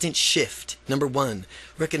instant shift. Number 1,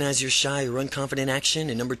 recognize your shy or unconfident action.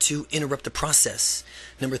 And number 2, interrupt the process.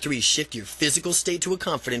 Number 3, shift your physical state to a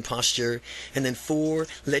confident posture. And then 4,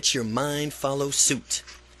 let your mind follow suit.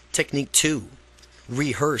 Technique 2,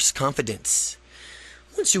 rehearse confidence.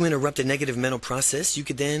 Once you interrupt a negative mental process, you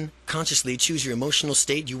could then consciously choose your emotional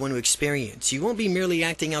state you want to experience. You won't be merely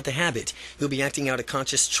acting out the habit. You'll be acting out a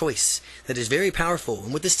conscious choice that is very powerful.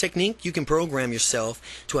 And with this technique, you can program yourself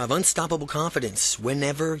to have unstoppable confidence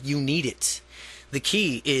whenever you need it. The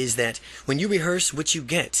key is that when you rehearse what you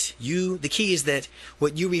get, the key is that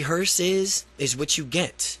what you rehearse is what you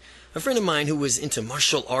get. A friend of mine who was into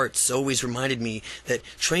martial arts always reminded me that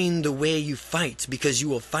train the way you fight because you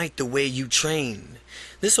will fight the way you train.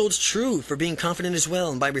 This holds true for being confident as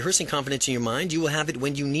well, and by rehearsing confidence in your mind, you will have it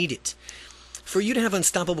when you need it. For you to have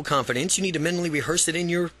unstoppable confidence, you need to mentally rehearse it in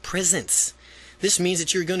your presence. This means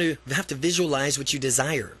that you're going to have to visualize what you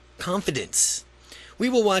desire. Confidence. We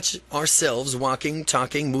will watch ourselves walking,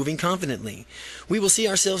 talking, moving confidently. We will see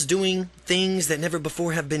ourselves doing things that never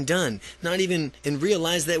before have been done, not even and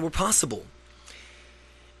realize that were possible.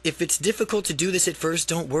 If it's difficult to do this at first,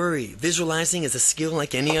 don't worry. Visualizing is a skill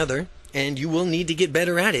like any other, and you will need to get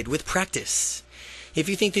better at it with practice. If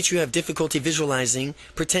you think that you have difficulty visualizing,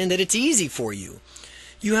 pretend that it's easy for you.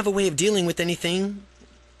 You have a way of dealing with anything.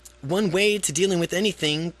 One way to dealing with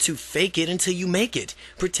anything to fake it until you make it.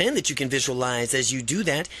 Pretend that you can visualize. As you do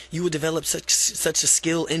that, you will develop such a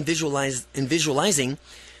skill in visualizing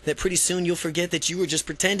that pretty soon you'll forget that you were just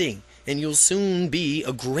pretending, and you'll soon be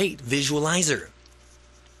a great visualizer.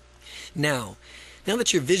 Now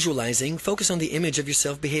that you're visualizing, focus on the image of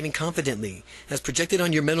yourself behaving confidently. As projected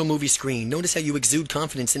on your mental movie screen, notice how you exude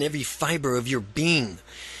confidence in every fiber of your being.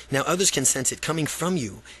 Now others can sense it coming from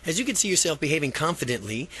you. As you can see yourself behaving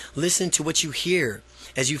confidently, listen to what you hear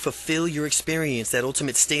as you fulfill your experience, that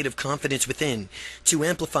ultimate state of confidence within. To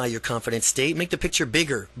amplify your confidence state, make the picture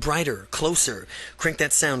bigger, brighter, closer. Crank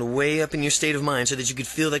that sound way up in your state of mind so that you can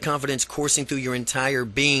feel that confidence coursing through your entire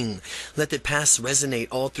being. Let the past resonate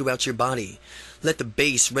all throughout your body. Let the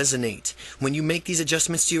bass resonate. When you make these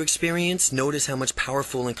adjustments to your experience, notice how much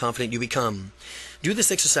powerful and confident you become. Do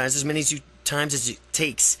this exercise as many times as it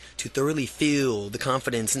takes to thoroughly feel the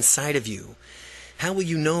confidence inside of you. How will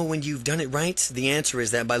you know when you've done it right? The answer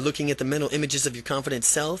is that by looking at the mental images of your confident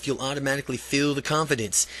self, you'll automatically feel the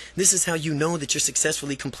confidence. This is how you know that you're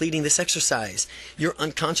successfully completing this exercise. Your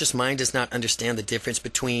unconscious mind does not understand the difference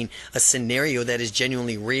between a scenario that is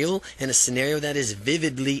genuinely real and a scenario that is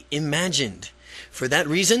vividly imagined. For that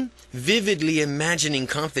reason, vividly imagining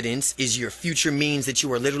confidence is your future means that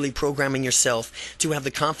you are literally programming yourself to have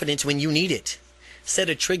the confidence when you need it. Set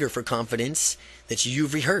a trigger for confidence that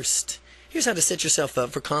you've rehearsed. Here's how to set yourself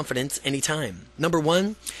up for confidence anytime. Number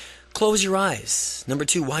 1, close your eyes. Number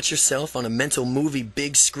 2, watch yourself on a mental movie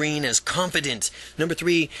big screen as confident. Number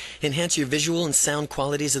 3, enhance your visual and sound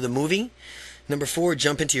qualities of the movie. Number 4,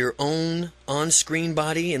 jump into your own on-screen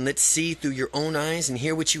body and let's see through your own eyes and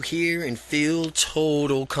hear what you hear and feel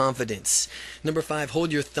total confidence. Number 5,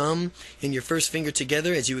 hold your thumb and your first finger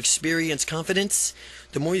together as you experience confidence.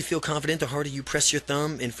 The more you feel confident, the harder you press your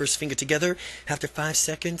thumb and first finger together. After 5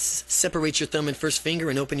 seconds, separate your thumb and first finger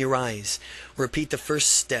and open your eyes. Repeat the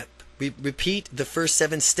first step. Repeat the first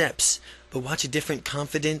 7 steps, but watch a different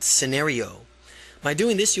confidence scenario. By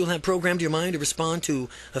doing this, you'll have programmed your mind to respond to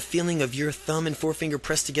a feeling of your thumb and forefinger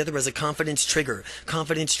pressed together as a confidence trigger.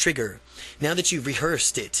 Confidence trigger. Now that you've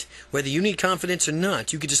rehearsed it, whether you need confidence or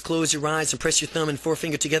not, you could just close your eyes and press your thumb and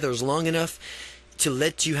forefinger together as long enough to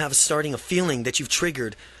let you have a feeling that you've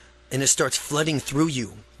triggered, and it starts flooding through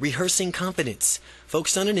you. Rehearsing confidence.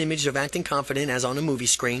 Focus on an image of acting confident as on a movie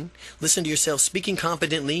screen. Listen to yourself speaking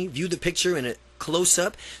confidently. View the picture in a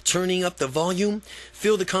close-up, turning up the volume.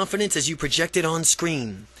 Feel the confidence as you project it on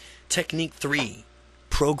screen. Technique 3.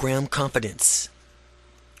 Program confidence.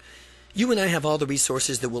 You and I have all the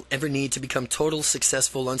resources that we'll ever need to become total,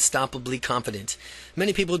 successful, unstoppably confident.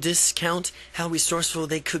 Many people discount how resourceful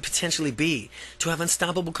they could potentially be to have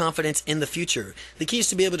unstoppable confidence in the future. The key is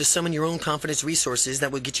to be able to summon your own confidence resources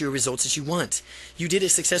that will get you the results that you want. You did it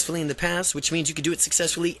successfully in the past, which means you can do it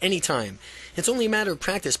successfully anytime. It's only a matter of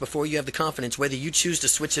practice before you have the confidence, whether you choose to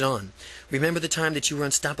switch it on. Remember the time that you were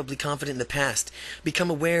unstoppably confident in the past. Become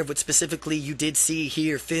aware of what specifically you did see,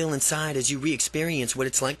 hear, feel inside as you re-experience what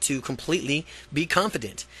it's like to completely be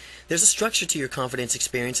confident. There's a structure to your confidence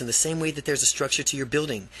experience in the same way that there's a structure to your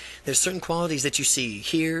building. There's certain qualities that you see,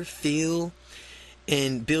 hear, feel,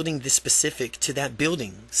 and building this specific to that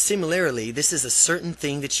building. Similarly, this is a certain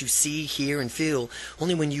thing that you see, hear, and feel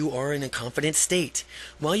only when you are in a confident state.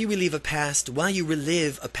 While you relive a past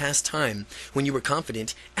time when you were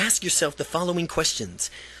confident, ask yourself the following questions.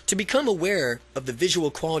 To become aware of the visual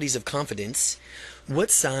qualities of confidence, what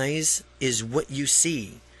size is what you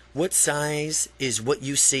see? What size is what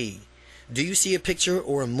you see? Do you see a picture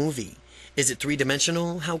or a movie? Is it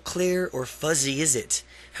three-dimensional? How clear or fuzzy is it?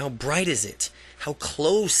 How bright is it? How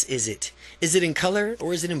close is it? Is it in color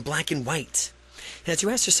or is it in black and white? And as you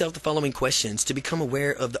ask yourself the following questions to become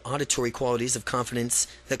aware of the auditory qualities of confidence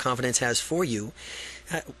that confidence has for you,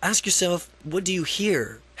 ask yourself, what do you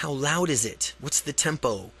hear? How loud is it? What's the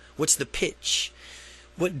tempo? What's the pitch?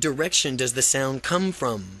 What direction does the sound come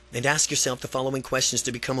from? And ask yourself the following questions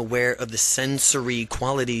to become aware of the sensory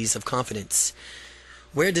qualities of confidence.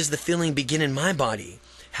 Where does the feeling begin in my body?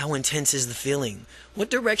 How intense is the feeling?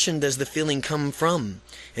 What direction does the feeling come from?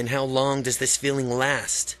 And how long does this feeling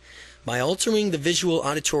last? By altering the visual,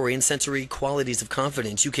 auditory, and sensory qualities of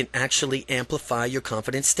confidence, you can actually amplify your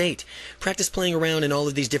confident state. Practice playing around in all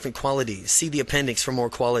of these different qualities. See the appendix for more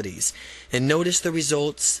qualities. And notice the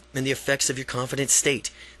results and the effects of your confident state.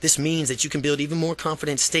 This means that you can build even more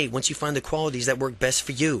confident state once you find the qualities that work best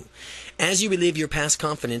for you. As you relive your past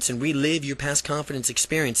confidence and relive your past confidence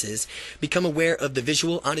experiences, become aware of the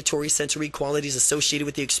visual, auditory, sensory qualities associated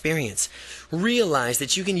with the experience. Realize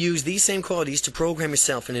that you can use these same qualities to program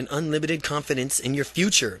yourself in an unlimited confidence in your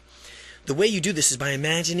future. The way you do this is by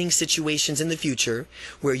imagining situations in the future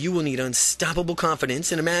where you will need unstoppable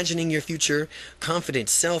confidence and imagining your future confident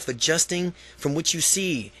self adjusting from what you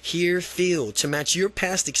see, hear, feel to match your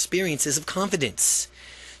past experiences of confidence.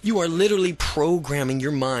 You are literally programming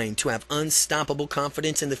your mind to have unstoppable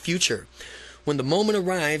confidence in the future. When the moment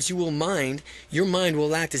arrives, your mind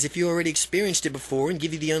will act as if you already experienced it before and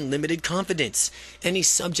give you the unlimited confidence. Any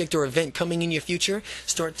subject or event coming in your future,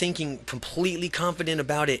 start thinking completely confident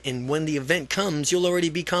about it, and when the event comes, you'll already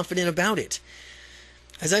be confident about it.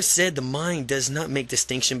 As I've said, the mind does not make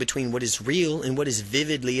distinction between what is real and what is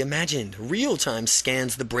vividly imagined. Real-time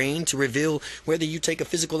scans the brain to reveal whether you take a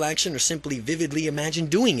physical action or simply vividly imagine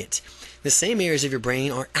doing it. The same areas of your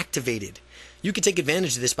brain are activated. You can take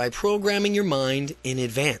advantage of this by programming your mind in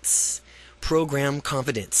advance. Program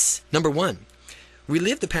confidence. Number 1,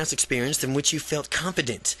 relive the past experience in which you felt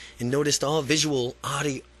confident and noticed all visual,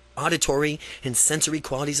 auditory and sensory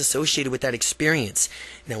qualities associated with that experience.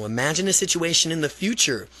 Now imagine a situation in the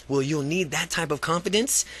future where you'll need that type of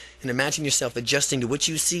confidence, and imagine yourself adjusting to what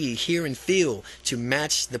you see, hear, and feel to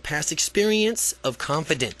match the past experience of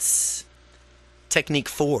confidence. Technique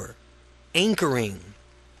 4. Anchoring.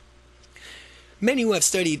 Many who have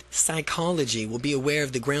studied psychology will be aware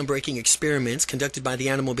of the groundbreaking experiments conducted by the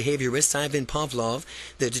animal behaviorist Ivan Pavlov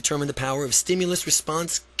that determined the power of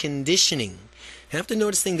stimulus-response conditioning. After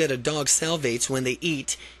noticing that a dog salivates when they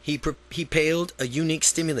eat, he paled a unique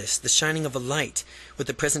stimulus, the shining of a light, with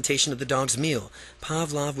the presentation of the dog's meal.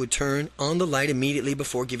 Pavlov would turn on the light immediately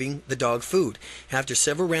before giving the dog food. After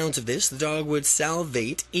several rounds of this, the dog would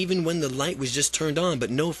salivate even when the light was just turned on but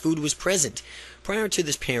no food was present. Prior to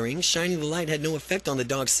this pairing, shining the light had no effect on the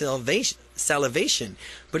dog's salivation,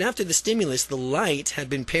 but after the stimulus, the light, had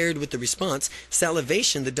been paired with the response,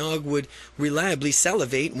 salivation, the dog would reliably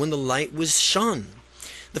salivate when the light was shone.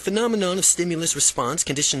 The phenomenon of stimulus-response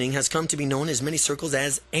conditioning has come to be known in many circles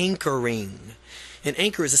as anchoring. An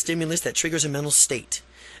anchor is a stimulus that triggers a mental state.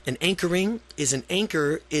 An anchor is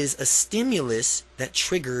a stimulus that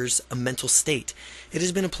triggers a mental state. It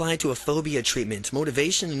has been applied to a phobia treatment,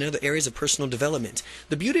 motivation, and other areas of personal development.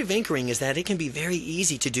 The beauty of anchoring is that it can be very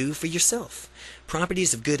easy to do for yourself.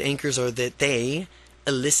 Properties of good anchors are that they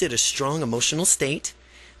elicit a strong emotional state,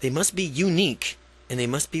 they must be unique, and they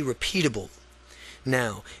must be repeatable.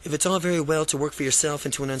 Now, if it's all very well to work for yourself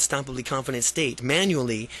into an unstoppably confident state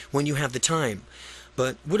manually when you have the time,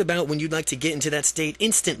 but what about when you'd like to get into that state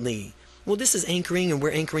instantly? Well, this is anchoring and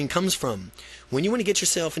where anchoring comes from. When you want to get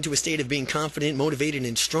yourself into a state of being confident, motivated,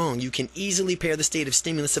 and strong, you can easily pair the state of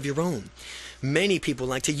stimulus of your own. Many people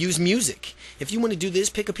like to use music. If you want to do this,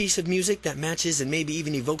 pick a piece of music that matches and maybe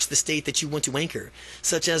even evokes the state that you want to anchor,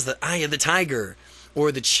 such as the Eye of the Tiger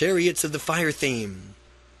or the Chariots of the Fire theme.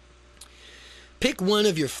 Pick one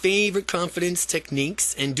of your favorite confidence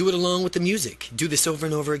techniques and do it along with the music. Do this over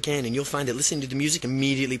and over again, and you'll find that listening to the music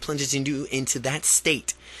immediately plunges you into that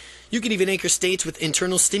state. You can even anchor states with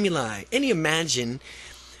internal stimuli. Any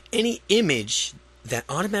image that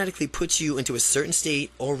automatically puts you into a certain state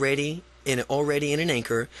already in an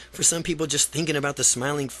anchor. For some people, just thinking about the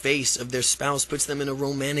smiling face of their spouse puts them in a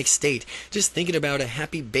romantic state. Just thinking about a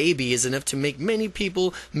happy baby is enough to make many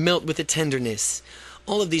people melt with a tenderness.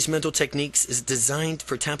 All of these mental techniques is designed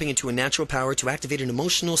for tapping into a natural power to activate an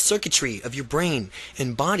emotional circuitry of your brain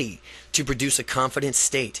and body to produce a confident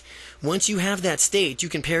state. Once you have that state, you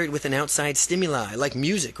can pair it with an outside stimuli like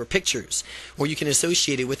music or pictures, or you can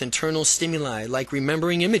associate it with internal stimuli like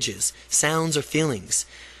remembering images, sounds, or feelings.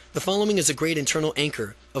 The following is a great internal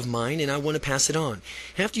anchor of mine, and I want to pass it on.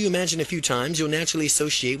 After you imagine a few times, you'll naturally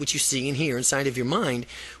associate what you see and hear inside of your mind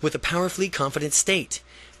with a powerfully confident state.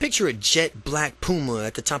 Picture a jet black puma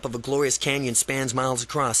at the top of a glorious canyon spans miles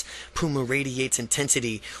across. Puma radiates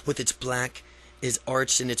intensity with its black is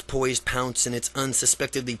arched in its poised pounce and its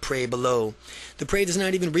unsuspectedly prey below. The prey does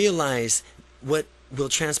not even realize what will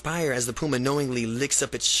transpire as the puma knowingly licks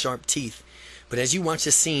up its sharp teeth. But as you watch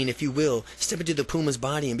the scene, if you will, step into the puma's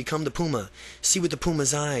body and become the puma. See with the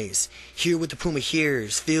puma's eyes. Hear what the puma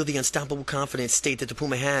hears. Feel the unstoppable confident state that the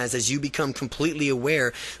puma has as you become completely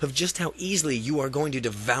aware of just how easily you are going to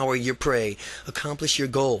devour your prey, accomplish your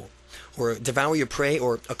goal. Or devour your prey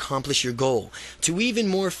or accomplish your goal. To even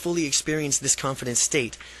more fully experience this confident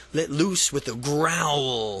state, let loose with a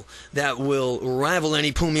growl that will rival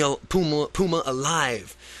any puma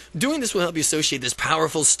alive. Doing this will help you associate this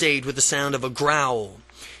powerful state with the sound of a growl.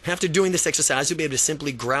 After doing this exercise, you'll be able to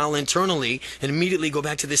simply growl internally and immediately go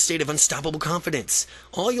back to this state of unstoppable confidence.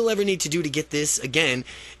 All you'll ever need to do to get this, again,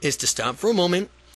 is to stop for a moment,